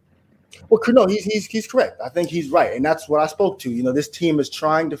 Well, no, he's correct. I think he's right. And that's what I spoke to. This team is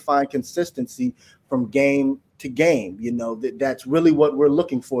trying to find consistency from game to game. That's really what we're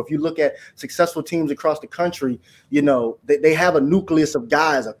looking for. If you look at successful teams across the country, they have a nucleus of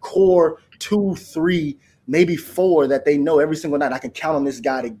guys, a core 2, 3, maybe 4 that they know every single night. I can count on this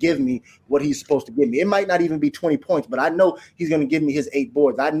guy to give me what he's supposed to give me. It might not even be 20 points, but I know he's going to give me his 8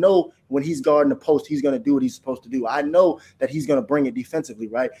 boards. I know when he's guarding the post, he's going to do what he's supposed to do. I know that he's going to bring it defensively,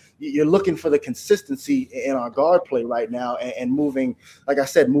 right? You're looking for the consistency in our guard play right now, and moving, like I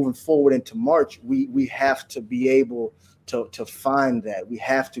said, moving forward into March, we have to be able to find that. We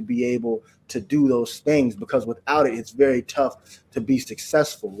have to be able to do those things, because without it, it's very tough to be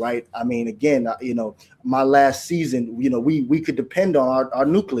successful, right? I mean, again, my last season, we could depend on our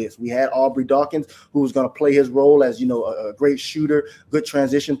nucleus. We had Aubrey Dawkins, who was going to play his role as, a great shooter, good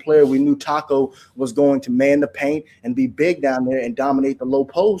transition player. We knew Taco was going to man the paint and be big down there and dominate the low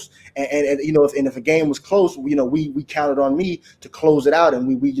post. And if a game was close, we counted on me to close it out. And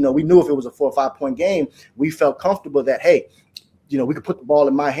we knew if it was a 4 or 5 point game, we felt comfortable that, hey, we could put the ball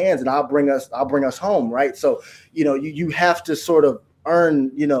in my hands and I'll bring us home, right? So, you have to sort of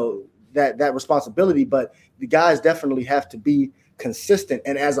earn, that responsibility, but the guys definitely have to be consistent.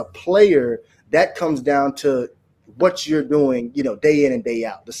 And as a player, that comes down to what you're doing, day in and day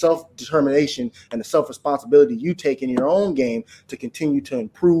out, the self-determination and the self-responsibility you take in your own game to continue to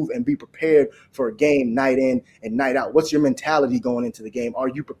improve and be prepared for a game night in and night out. What's your mentality going into the game? Are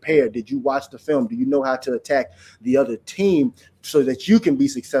you prepared? Did you watch the film? Do you know how to attack the other team so that you can be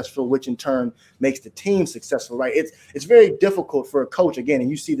successful, which in turn makes the team successful, right? It's very difficult for a coach, again, and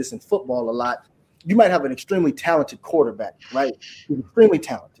you see this in football a lot. You might have an extremely talented quarterback, right? He's extremely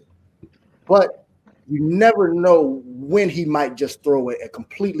talented, but you never know when he might just throw a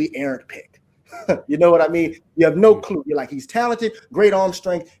completely errant pick. You know what I mean? You have no clue. You're like, he's talented, great arm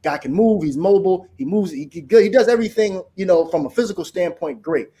strength, guy can move, he's mobile, he moves, he does everything, from a physical standpoint,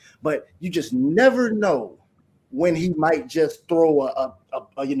 great. But you just never know when he might just throw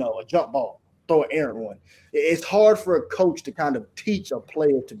a jump ball, throw an errant one. It's hard for a coach to kind of teach a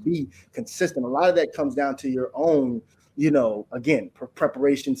player to be consistent. A lot of that comes down to your own, again,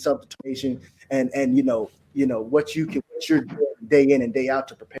 preparation, self-determination, and what you're doing day in and day out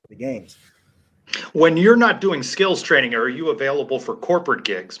to prepare the games. When you're not doing skills training, are you available for corporate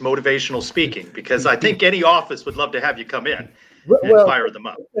gigs, motivational speaking? Because I think any office would love to have you come in and fire them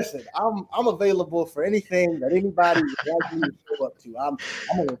up. Listen, I'm available for anything that anybody would like me to show up to. I'm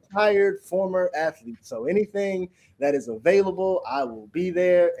a retired former athlete, so anything that is available, I will be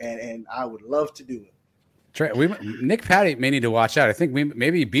there, and I would love to do it. Nick Patty may need to watch out. I think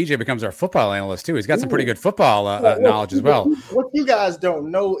maybe BJ becomes our football analyst too. He's got some pretty good football knowledge as well. What you guys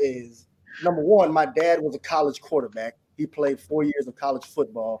don't know is, number one, my dad was a college quarterback. He played 4 years of college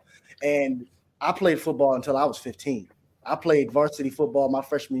football, and I played football until I was 15. I played varsity football my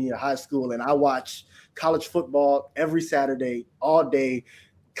freshman year of high school, and I watched college football every Saturday, all day.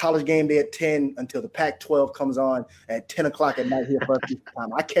 College game day at 10 until the Pac-12 comes on at 10 o'clock at night here for time.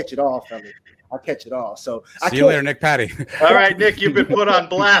 I catch it all, fellas. I'll catch it all. So see you later, Nick Patty. All right, Nick, you've been put on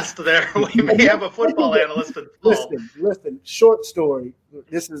blast there. We may have a football analyst. Listen, short story.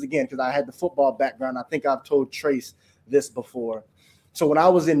 This is, again, because I had the football background. I think I've told Trace this before. So when I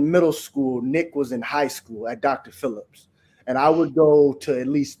was in middle school, Nick was in high school at Dr. Phillips. And I would go to at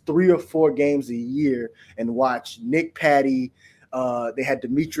least 3 or 4 games a year and watch Nick Patty. They had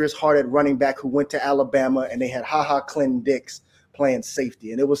Demetrius Hart at running back, who went to Alabama, and they had Clinton Dix playing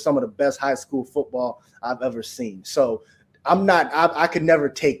safety. And it was some of the best high school football I've ever seen. So I could never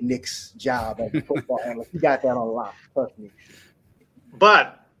take Nick's job as a football analyst. He got that on lock, trust me.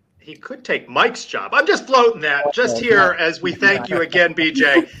 But he could take Mike's job. I'm just floating that just here as we thank you again,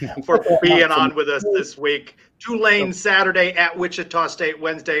 BJ, for being on with us this week. Tulane Saturday at Wichita State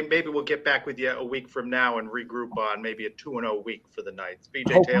Wednesday. Maybe we'll get back with you a week from now and regroup on maybe a 2-0 week for the Knights.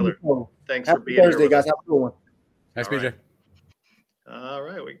 BJ Taylor, thanks for being Thursday, here. Guys, have a good one. Thanks, BJ. All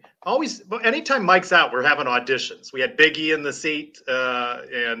right. Anytime Mike's out, we're having auditions. We had Biggie in the seat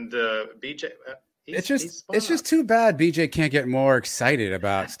and BJ. It's just too bad BJ can't get more excited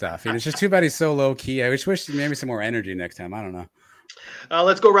about stuff. It's just too bad he's so low key. I just wish maybe some more energy next time. I don't know.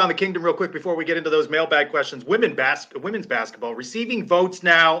 Let's go around the kingdom real quick before we get into those mailbag questions. Women's basketball receiving votes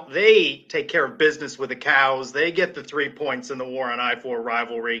now. They take care of business with the Cows. They get the 3 points in the War on I-4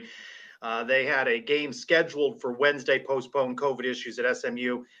 rivalry. They had a game scheduled for Wednesday, postponed COVID issues at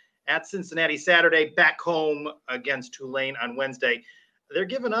SMU. At Cincinnati Saturday, back home against Tulane on Wednesday. They're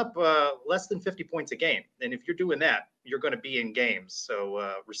giving up less than 50 points a game. And if you're doing that, you're going to be in games.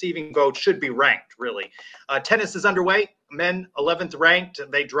 So receiving votes should be ranked, really. Tennis is underway. Men 11th ranked.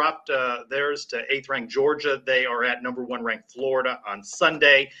 They dropped theirs to 8th ranked Georgia. They are at number 1 ranked Florida on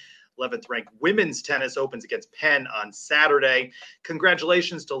Sunday. 11th ranked women's tennis opens against Penn on Saturday.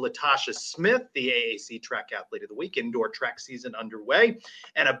 Congratulations to Latasha Smith, the AAC Track Athlete of the Week. Indoor track season underway.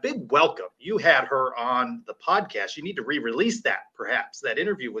 And a big welcome. You had her on the podcast. You need to re-release that, perhaps, that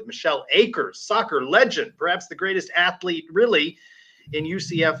interview with Michelle Akers, soccer legend, perhaps the greatest athlete, really, in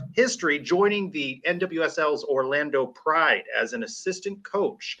UCF history, joining the NWSL's Orlando Pride as an assistant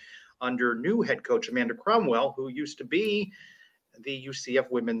coach under new head coach Amanda Cromwell, who used to be the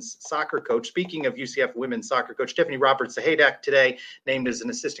UCF women's soccer coach. Speaking of UCF women's soccer coach, Tiffany Roberts-Sahaydak today named as an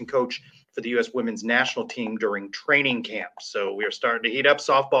assistant coach for the U.S. women's national team during training camp. So we are starting to heat up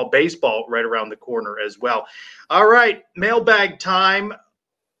softball, baseball right around the corner as well. All right, mailbag time.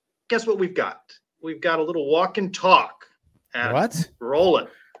 Guess what we've got? We've got a little walk and talk. What? Rolling.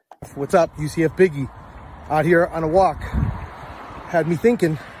 What's up, UCF Biggie? Out here on a walk. Had me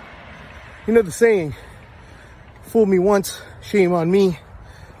thinking, you know the saying, fool me once, shame on me.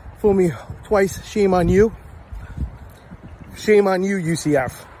 Fool me twice, shame on you. Shame on you,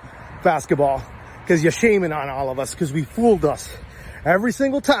 UCF basketball, because you're shaming on all of us because we fooled us. Every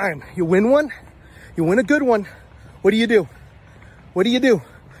single time you win one, you win a good one, what do you do? What do?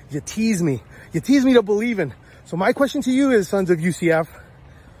 You tease me. You tease me to believe in. So my question to you is, sons of UCF,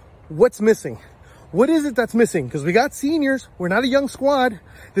 what's missing? What is it that's missing? Because we got seniors. We're not a young squad.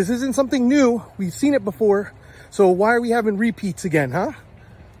 This isn't something new. We've seen it before. So why are we having repeats again, huh?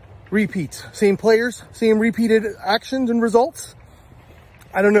 Repeats. Same players, same repeated actions and results?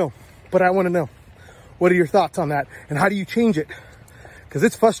 I don't know, but I want to know. What are your thoughts on that? And how do you change it? Because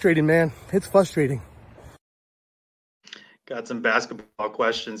it's frustrating, man. It's frustrating. Got some basketball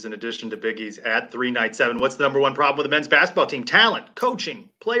questions in addition to Biggie's at 397. What's the number one problem with the men's basketball team? Talent, coaching,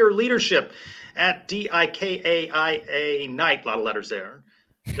 player leadership at DIKAIA Knight. A lot of letters there.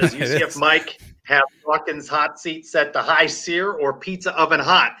 Does UCF Mike have Dawkins hot seat set to high sear or pizza oven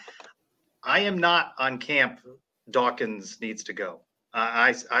hot? I am not on camp. Dawkins needs to go.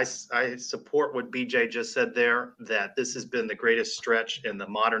 I support what BJ just said there, that this has been the greatest stretch in the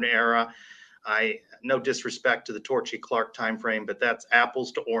modern era. No disrespect to the Torchy Clark timeframe, but that's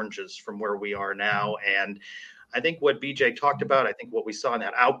apples to oranges from where we are now. And I think what BJ talked about, I think what we saw in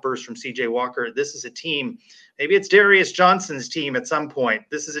that outburst from CJ Walker, this is a team, maybe it's Darius Johnson's team at some point.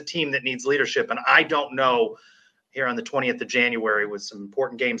 This is a team that needs leadership. And I don't know here on the 20th of January with some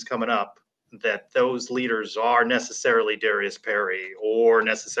important games coming up that those leaders are necessarily Darius Perry or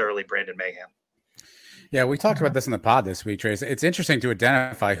necessarily Brandon Mahan. Yeah, we talked about this in the pod this week, Trace. It's interesting to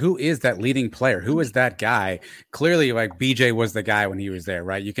identify who is that leading player. Who is that guy? Clearly, like BJ was the guy when he was there,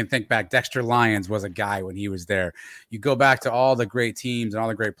 right? You can think back. Dexter Lyons was a guy when he was there. You go back to all the great teams and all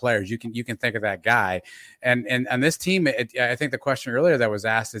the great players. You can think of that guy. And this team, I think the question earlier that was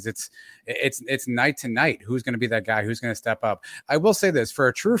asked is it's night to night. Who's going to be that guy? Who's going to step up? I will say this, for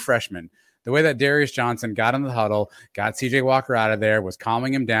a true freshman, the way that Darius Johnson got in the huddle, got CJ Walker out of there, was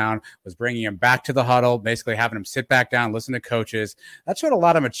calming him down, was bringing him back to the huddle, basically having him sit back down, listen to coaches. That showed a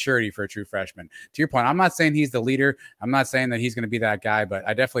lot of maturity for a true freshman. To your point, I'm not saying he's the leader. I'm not saying that he's going to be that guy, but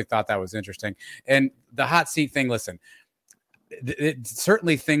I definitely thought that was interesting. And the hot seat thing, listen,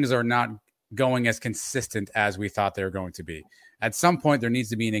 certainly things are not going as consistent as we thought they were going to be. At some point, there needs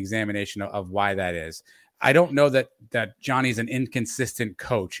to be an examination of why that is. I don't know that Johnny's an inconsistent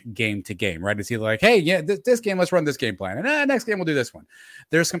coach game to game, right? Is he like, hey, yeah, this game, let's run this game plan. And next game, we'll do this one.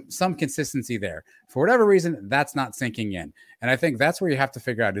 There's some consistency there. For whatever reason, that's not sinking in. And I think that's where you have to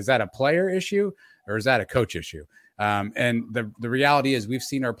figure out, is that a player issue or is that a coach issue? And the reality is we've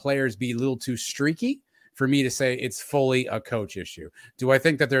seen our players be a little too streaky for me to say it's fully a coach issue. Do I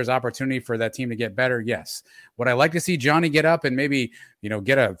think that there's opportunity for that team to get better? Yes. Would I like to see Johnny get up and maybe,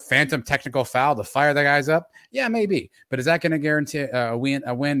 get a phantom technical foul to fire the guys up? Yeah, maybe. But is that going to guarantee a win?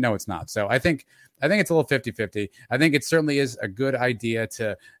 No, it's not. So I think it's a little 50-50. I think it certainly is a good idea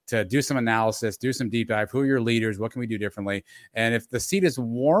to do some analysis, do some deep dive. Who are your leaders? What can we do differently? And if the seat is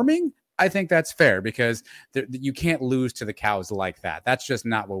warming, I think that's fair, because you can't lose to the cows like that. That's just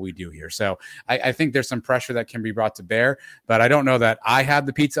not what we do here. So I think there's some pressure that can be brought to bear, but I don't know that I have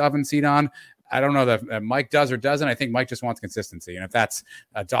the pizza oven seat on. I don't know that Mike does or doesn't. I think Mike just wants consistency. And if that's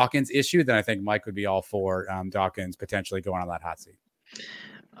a Dawkins issue, then I think Mike would be all for Dawkins potentially going on that hot seat.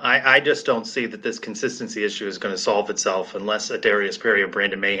 I just don't see that this consistency issue is going to solve itself unless a Darius Perry or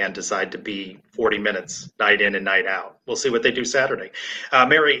Brandon Mahan decide to be 40 minutes night in and night out. We'll see what they do Saturday.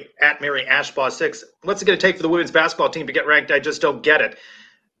 Mary Ashbaugh 6. What's it going to take for the women's basketball team to get ranked? I just don't get it.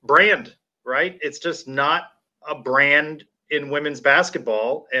 Brand, right? It's just not a brand in women's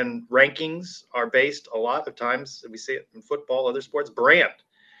basketball, and rankings are based a lot of times. We see it in football, other sports. Brand.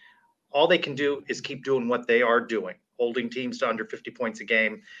 All they can do is keep doing what they are doing, holding teams to under 50 points a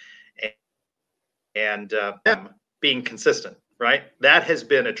game and them being consistent, right? That has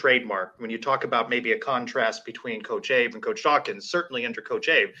been a trademark. When you talk about maybe a contrast between Coach Abe and Coach Dawkins, certainly under Coach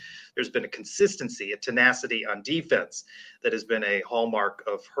Abe, there's been a consistency, a tenacity on defense that has been a hallmark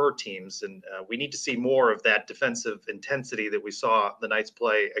of her teams. And we need to see more of that defensive intensity that we saw the Knights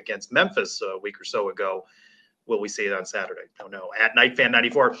play against Memphis a week or so ago. will we see it on Saturday? No. At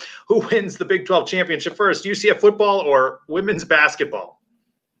NightFan94, who wins the Big 12 championship first, UCF football or women's basketball?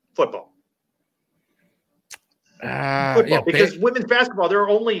 Football. Because women's basketball, there are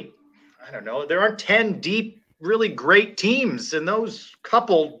only, there aren't 10 deep, really great teams, and those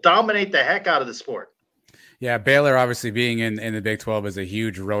couple dominate the heck out of the sport. Yeah, Baylor obviously being in the Big 12 is a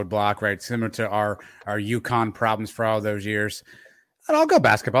huge roadblock, right? Similar to our UConn problems for all those years. And I'll go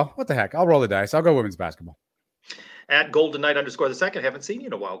basketball. What the heck? I'll roll the dice. I'll go women's basketball. At Golden Knight _2. Haven't seen you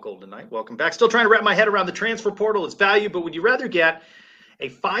in a while, Golden Knight. Welcome back. Still trying to wrap my head around the transfer portal, its value, but would you rather get a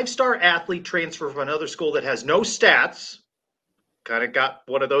 5-star athlete transfer from another school that has no stats? Kind of got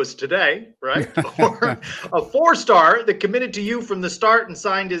one of those today, right? Or a 4-star that committed to you from the start and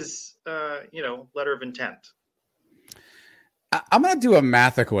signed his letter of intent. I'm going to do a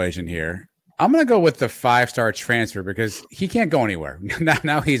math equation here. I'm going to go with the 5-star transfer because he can't go anywhere.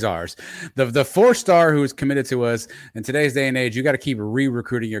 Now he's ours. The 4-star who's committed to us in today's day and age, you got to keep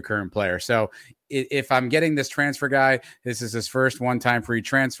re-recruiting your current player. So if I'm getting this transfer guy, this is his first one-time free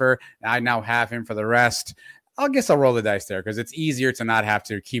transfer. I now have him for the rest. I guess I'll roll the dice there because it's easier to not have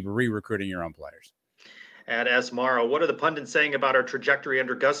to keep re-recruiting your own players. At S. Morrow, what are the pundits saying about our trajectory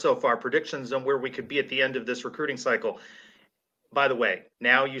under Gus so far? Predictions on where we could be at the end of this recruiting cycle. By the way,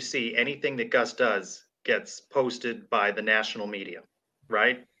 now you see anything that Gus does gets posted by the national media,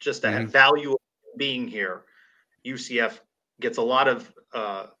 right? Just the value of being here. UCF gets a lot of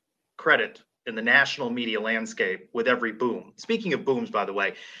credit in the national media landscape with every boom. Speaking of booms, by the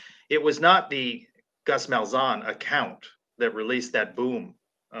way, it was not the Gus Malzahn account that released that boom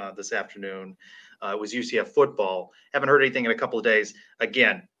this afternoon. It was UCF football. Haven't heard anything in a couple of days.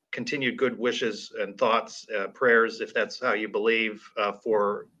 Again, continued good wishes and thoughts, prayers, if that's how you believe,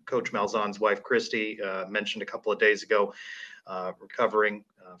 for Coach Malzahn's wife, Christy, mentioned a couple of days ago, recovering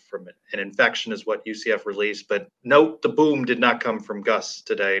from an infection is what UCF released. But note, the boom did not come from Gus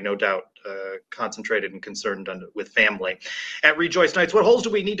today, no doubt, concentrated and concerned with family. At Rejoice Nights, what holes do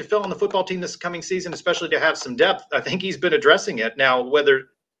we need to fill on the football team this coming season, especially to have some depth? I think he's been addressing it. Now, whether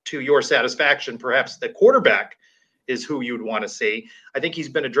to your satisfaction, perhaps the quarterback is who you'd want to see. I think he's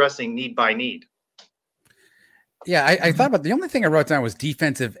been addressing need by need. Yeah, I thought about the only thing I wrote down was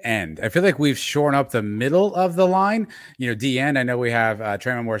defensive end. I feel like we've shorn up the middle of the line. D end. I know we have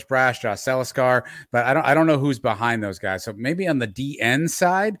Tremont Morris-Brash, Josh Seliskar, but I don't know who's behind those guys. So maybe on the D end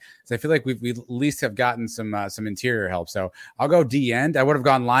side, so I feel like we at least have gotten some interior help. So I'll go D end. I would have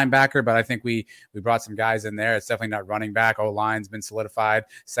gone linebacker, but I think we brought some guys in there. It's definitely not running back. O-line's been solidified.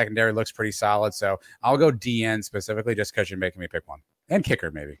 Secondary looks pretty solid. So I'll go D end specifically just because you're making me pick one. And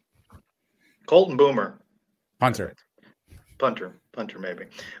kicker maybe. Colton Boomer. Punter, maybe.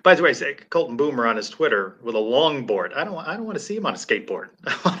 By the way, say Colton Boomer on his Twitter with a longboard. I don't want to see him on a skateboard.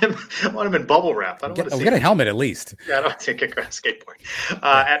 I want him in bubble wrap. I don't want to see get a helmet at least. Yeah, I don't want to see a kicker on a skateboard.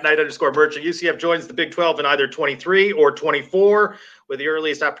 At Night _Merchant, UCF joins the Big 12 in either 23 or 24, with the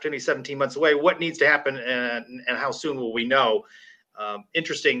earliest opportunity 17 months away. What needs to happen, and how soon will we know?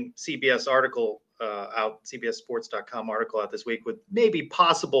 Interesting CBS article out, CBSSports.com article out this week with maybe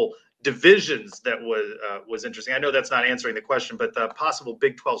possible divisions that was interesting. I know that's not answering the question, but the possible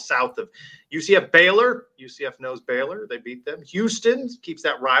Big 12 South of UCF Baylor. UCF knows Baylor. They beat them. Houston keeps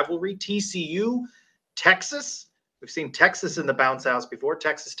that rivalry. TCU, Texas. We've seen Texas in the bounce house before.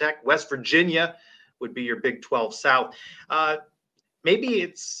 Texas Tech, West Virginia would be your Big 12 South. Maybe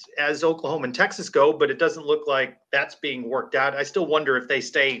it's as Oklahoma and Texas go, but it doesn't look like that's being worked out. I still wonder if they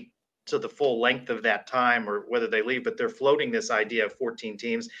stay to the full length of that time or whether they leave, but they're floating this idea of 14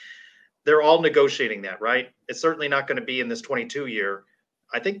 teams. They're all negotiating that, right? It's certainly not going to be in this 22 year.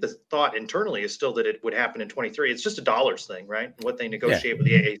 I think the thought internally is still that it would happen in 23. It's just a dollars thing, right? What they negotiate with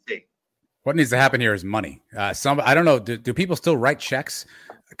the AAC. What needs to happen here is money. I don't know. Do people still write checks?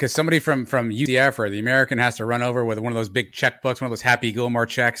 Because somebody from UCF or the American has to run over with one of those big checkbooks, one of those Happy Gilmore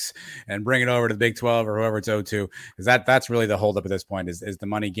checks, and bring it over to the Big 12 or whoever it's owed to. Because that's really the holdup at this point is the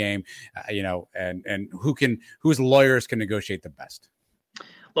money game, and whose lawyers can negotiate the best.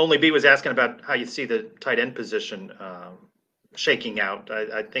 Lonely B was asking about how you see the tight end position shaking out.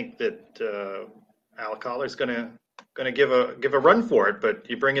 I think that Alec Collar's going to give a run for it, but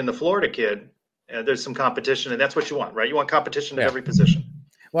you bring in the Florida kid, there's some competition, and that's what you want, right? You want competition at every position.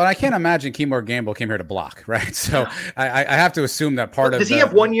 Well, I can't imagine Keymore Gamble came here to block, right? So I have to assume that part of. Does he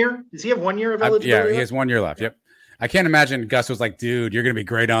have 1 year? Does he have 1 year of eligibility? Yeah, he has 1 year left. Yep. I can't imagine Gus was like, dude, you're going to be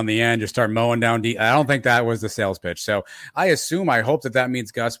great on the end. Just start mowing down deep. I don't think that was the sales pitch. So I hope that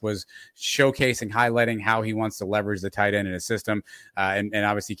means Gus was showcasing, highlighting how he wants to leverage the tight end in his system. And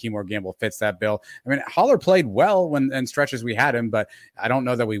obviously Kemore Gamble fits that bill. I mean, Holler played well when in stretches we had him, but I don't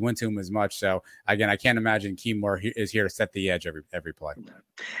know that we went to him as much. So again, I can't imagine Kemore is here to set the edge every play.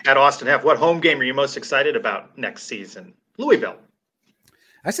 At Austin F, what home game are you most excited about next season? Louisville.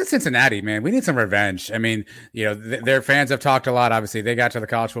 I said Cincinnati, man. We need some revenge. I mean, their fans have talked a lot. Obviously, they got to the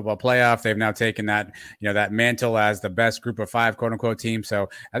college football playoff. They've now taken that, that mantle as the best group of 5, quote unquote, team. So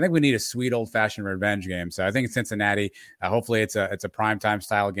I think we need a sweet old fashioned revenge game. So I think it's Cincinnati. Hopefully, it's a primetime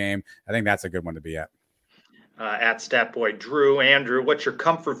style game. I think that's a good one to be at. At Statboy Drew, Andrew, what's your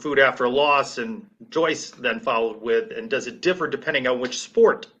comfort food after a loss? And Joyce then followed with, and does it differ depending on which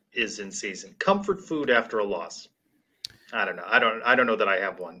sport is in season? Comfort food after a loss. I don't know. I don't know that I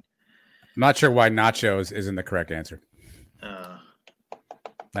have one. I'm not sure why nachos isn't the correct answer.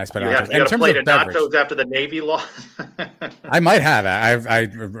 Nice, but you got a plate of nachos after the Navy loss. I might have. I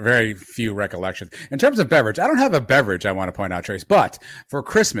very few recollections. In terms of beverage, I don't have a beverage I want to point out, Trace. But for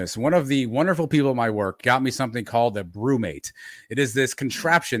Christmas, one of the wonderful people at my work got me something called a BrewMate. It is this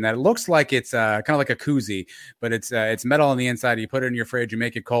contraption that looks like it's kind of like a koozie, but it's metal on the inside. You put it in your fridge, you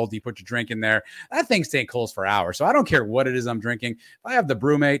make it cold, you put your drink in there. That thing stays cold for hours. So I don't care what it is I'm drinking. If I have the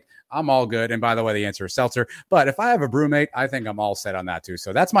BrewMate, I'm all good. And by the way, the answer is seltzer. But if I have a BrewMate, I think I'm all set on that too.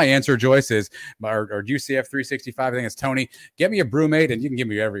 So that's my answer, Joyce, is or UCF 365. I think it's Tony. Get me a BrewMate and you can give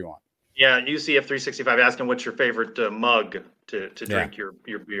me whatever you want. Yeah, UCF 365 asking what's your favorite mug to drink your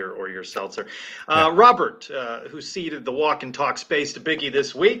beer or your seltzer. Robert, who seeded the Walk and Talk space to Biggie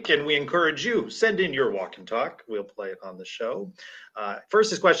this week, and we encourage you, send in your Walk and Talk. We'll play it on the show. First,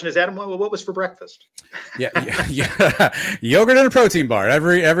 his question is, Adam, what was for breakfast? Yeah. Yogurt and a protein bar.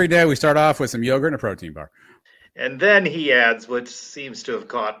 Every day we start off with some yogurt and a protein bar. And then he adds, which seems to have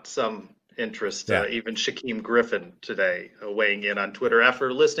caught some interest, even Shaquem Griffin today weighing in on Twitter.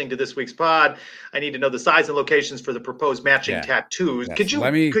 After listening to this week's pod, I need to know the size and locations for the proposed matching tattoos. Yes. Could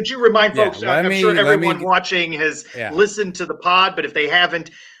you remind folks? I'm sure everyone watching has listened to the pod, but if they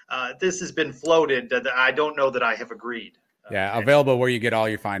haven't, this has been floated. I don't know that I have agreed. Available where you get all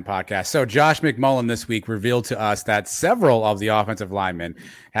your fine podcasts. So Josh McMullen this week revealed to us that several of the offensive linemen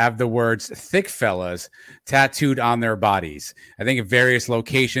have the words "thick fellas" tattooed on their bodies. I think at various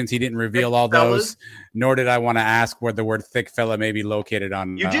locations. He didn't reveal all those, nor did I want to ask where the word "thick fella" may be located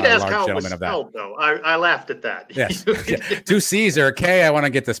on. You did ask how it was spelled, though. I laughed at that. Yes, 2 C's or a K. I want to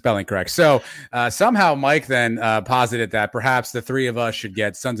get the spelling correct. So somehow Mike then posited that perhaps the 3 of us should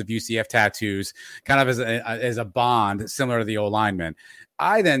get Sons of UCF tattoos, kind of as a bond, similar to the old lineman.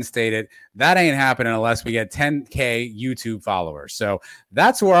 I then stated that ain't happening unless we get 10K YouTube followers. So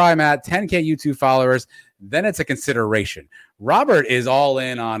that's where I'm at, 10K YouTube followers. Then it's a consideration. Robert is all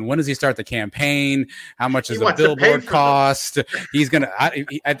in on when does he start the campaign? How much does a billboard cost? He's going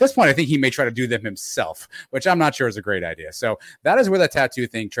to, at this point, I think he may try to do them himself, which I'm not sure is a great idea. So that is where the tattoo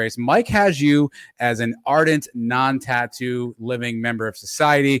thing, Trace. Mike has you as an ardent, non-tattoo living member of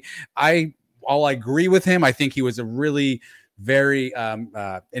society. I'll agree with him. I think he was a really very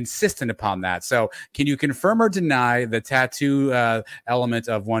insistent upon that. So can you confirm or deny the tattoo element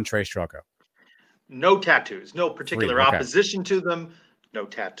of one Trace Strelko? No tattoos, no particular opposition to them, no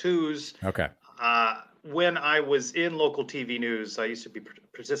tattoos. Okay. When I was in local TV news, I used to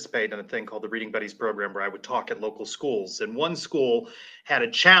participate in a thing called the Reading Buddies program where I would talk at local schools. And one school had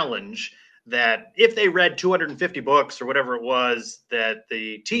a challenge that if they read 250 books or whatever it was, that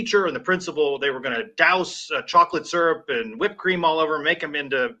the teacher and the principal, they were going to douse chocolate syrup and whipped cream all over and make them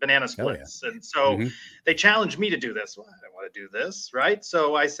into banana splits. And so they challenged me to do this. Well, I don't want to do this, right?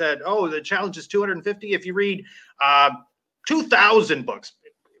 So I said, the challenge is 250. If you read 2,000 books,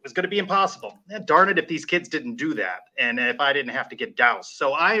 it was going to be impossible. Darn it if these kids didn't do that and if I didn't have to get doused.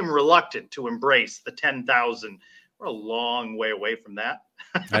 So I am reluctant to embrace the 10,000. We're a long way away from that.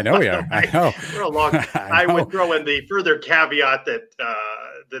 I know we are. I know. We're a long. I would throw in the further caveat that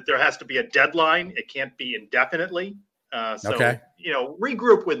that there has to be a deadline. It can't be indefinitely.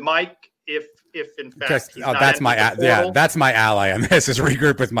 Regroup with Mike if in fact he's not that's my ally on this is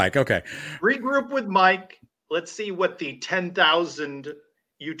regroup with Mike. Okay. Regroup with Mike. Let's see what the 10,000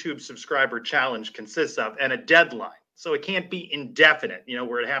 YouTube subscriber challenge consists of and a deadline. So it can't be indefinite.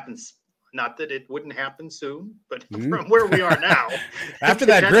 Where it happens. Not that it wouldn't happen soon, but from where we are now. After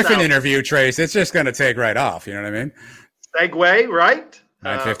that Griffin interview, Trace, it's just going to take right off. You know what I mean? Segue, right?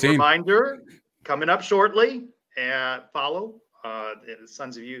 9:15. Reminder, coming up shortly. Follow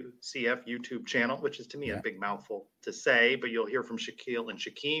Sons of UCF YouTube channel, which is to me a big mouthful to say, but you'll hear from Shaquille and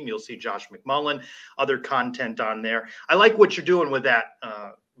Shaquem. You'll see Josh McMullen, other content on there. I like what you're doing with that,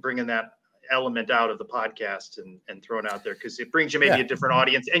 bringing that element out of the podcast and thrown out there, because it brings you maybe a different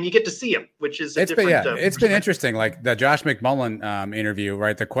audience, and you get to see him, which is it's been interesting. Like the Josh McMullen interview,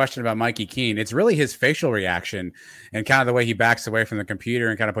 right? The question about Mikey Keene, it's really his facial reaction and kind of the way he backs away from the computer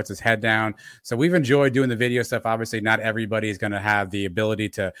and kind of puts his head down. So we've enjoyed doing the video stuff. Obviously, not everybody is going to have the ability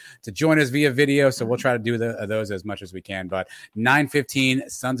to join us via video, so we'll try to do those as much as we can. But 9:15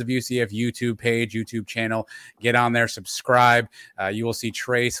 Sons of UCF YouTube page, YouTube channel. Get on there, subscribe. You will see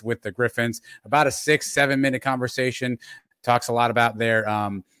Trace with the Griffins. About a 6-7 minute conversation. Talks a lot about their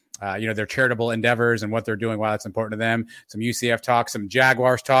their charitable endeavors and what they're doing, why that's important to them. Some UCF talk, some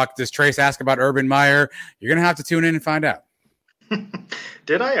Jaguars talk. Does Trace ask about Urban Meyer? You're going to have to tune in and find out.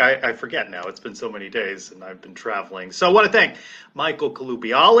 Did I forget now. It's been so many days and I've been traveling. So I want to thank Michael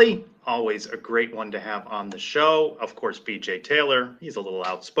Colubiali. Always a great one to have on the show. Of course, BJ Taylor. He's a little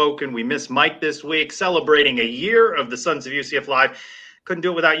outspoken. We miss Mike this week, celebrating a year of the Sons of UCF Live. Couldn't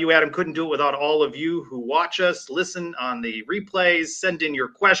do it without you, Adam. Couldn't do it without all of you who watch us, listen on the replays, send in your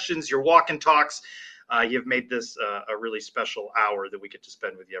questions, your walk and talks. You've made this a really special hour that we get to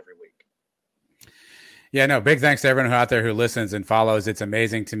spend with you every week. Yeah, no, big thanks to everyone out there who listens and follows. It's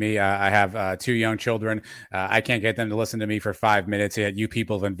amazing to me. I have 2 young children. I can't get them to listen to me for 5 minutes, yet you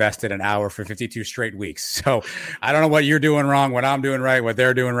people have invested an hour for 52 straight weeks. So I don't know what you're doing wrong, what I'm doing right, what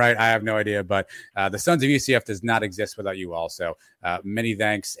they're doing right. I have no idea. But the Sons of UCF does not exist without you all. So many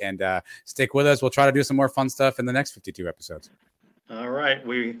thanks, and stick with us. We'll try to do some more fun stuff in the next 52 episodes. All right.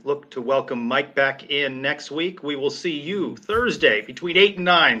 We look to welcome Mike back in next week. We will see you Thursday between 8 and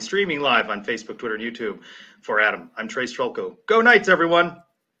 9, streaming live on Facebook, Twitter, and YouTube. For Adam, I'm Trace Trolko. Go Knights, everyone.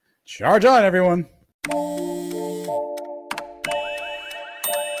 Charge on, everyone.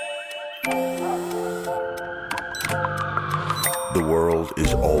 The world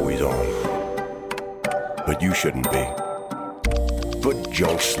is always on, but you shouldn't be. Put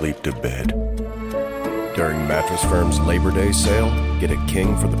junk sleep to bed. During Mattress Firm's Labor Day sale, get a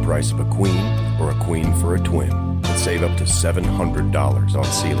king for the price of a queen or a queen for a twin, and save up to $700 on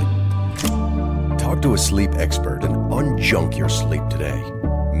Sealy. Talk to a sleep expert and unjunk your sleep today.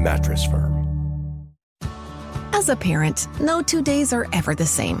 Mattress Firm. As a parent, no 2 days are ever the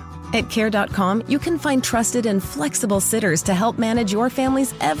same. At Care.com, you can find trusted and flexible sitters to help manage your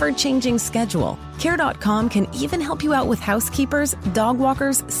family's ever-changing schedule. Care.com can even help you out with housekeepers, dog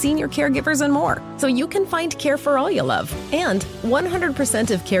walkers, senior caregivers, and more, so you can find care for all you love. And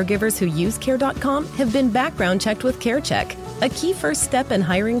 100% of caregivers who use Care.com have been background checked with CareCheck, a key first step in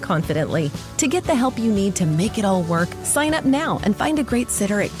hiring confidently. To get the help you need to make it all work, sign up now and find a great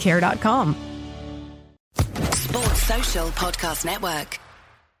sitter at Care.com. Sports Social Podcast Network.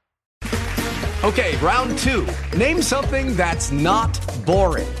 Okay, round 2. Name something that's not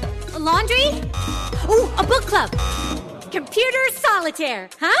boring. A laundry? Ooh, a book club. Computer solitaire,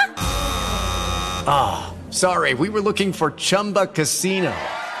 huh? Ah, oh, sorry, we were looking for Chumba Casino.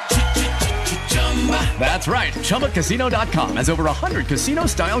 That's right, ChumbaCasino.com has over 100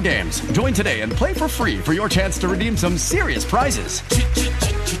 casino-style games. Join today and play for free for your chance to redeem some serious prizes.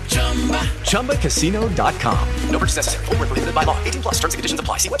 ChumbaCasino.com. No purchase necessary. Void where prohibited by law. 18+. Terms and conditions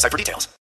apply. See website for details.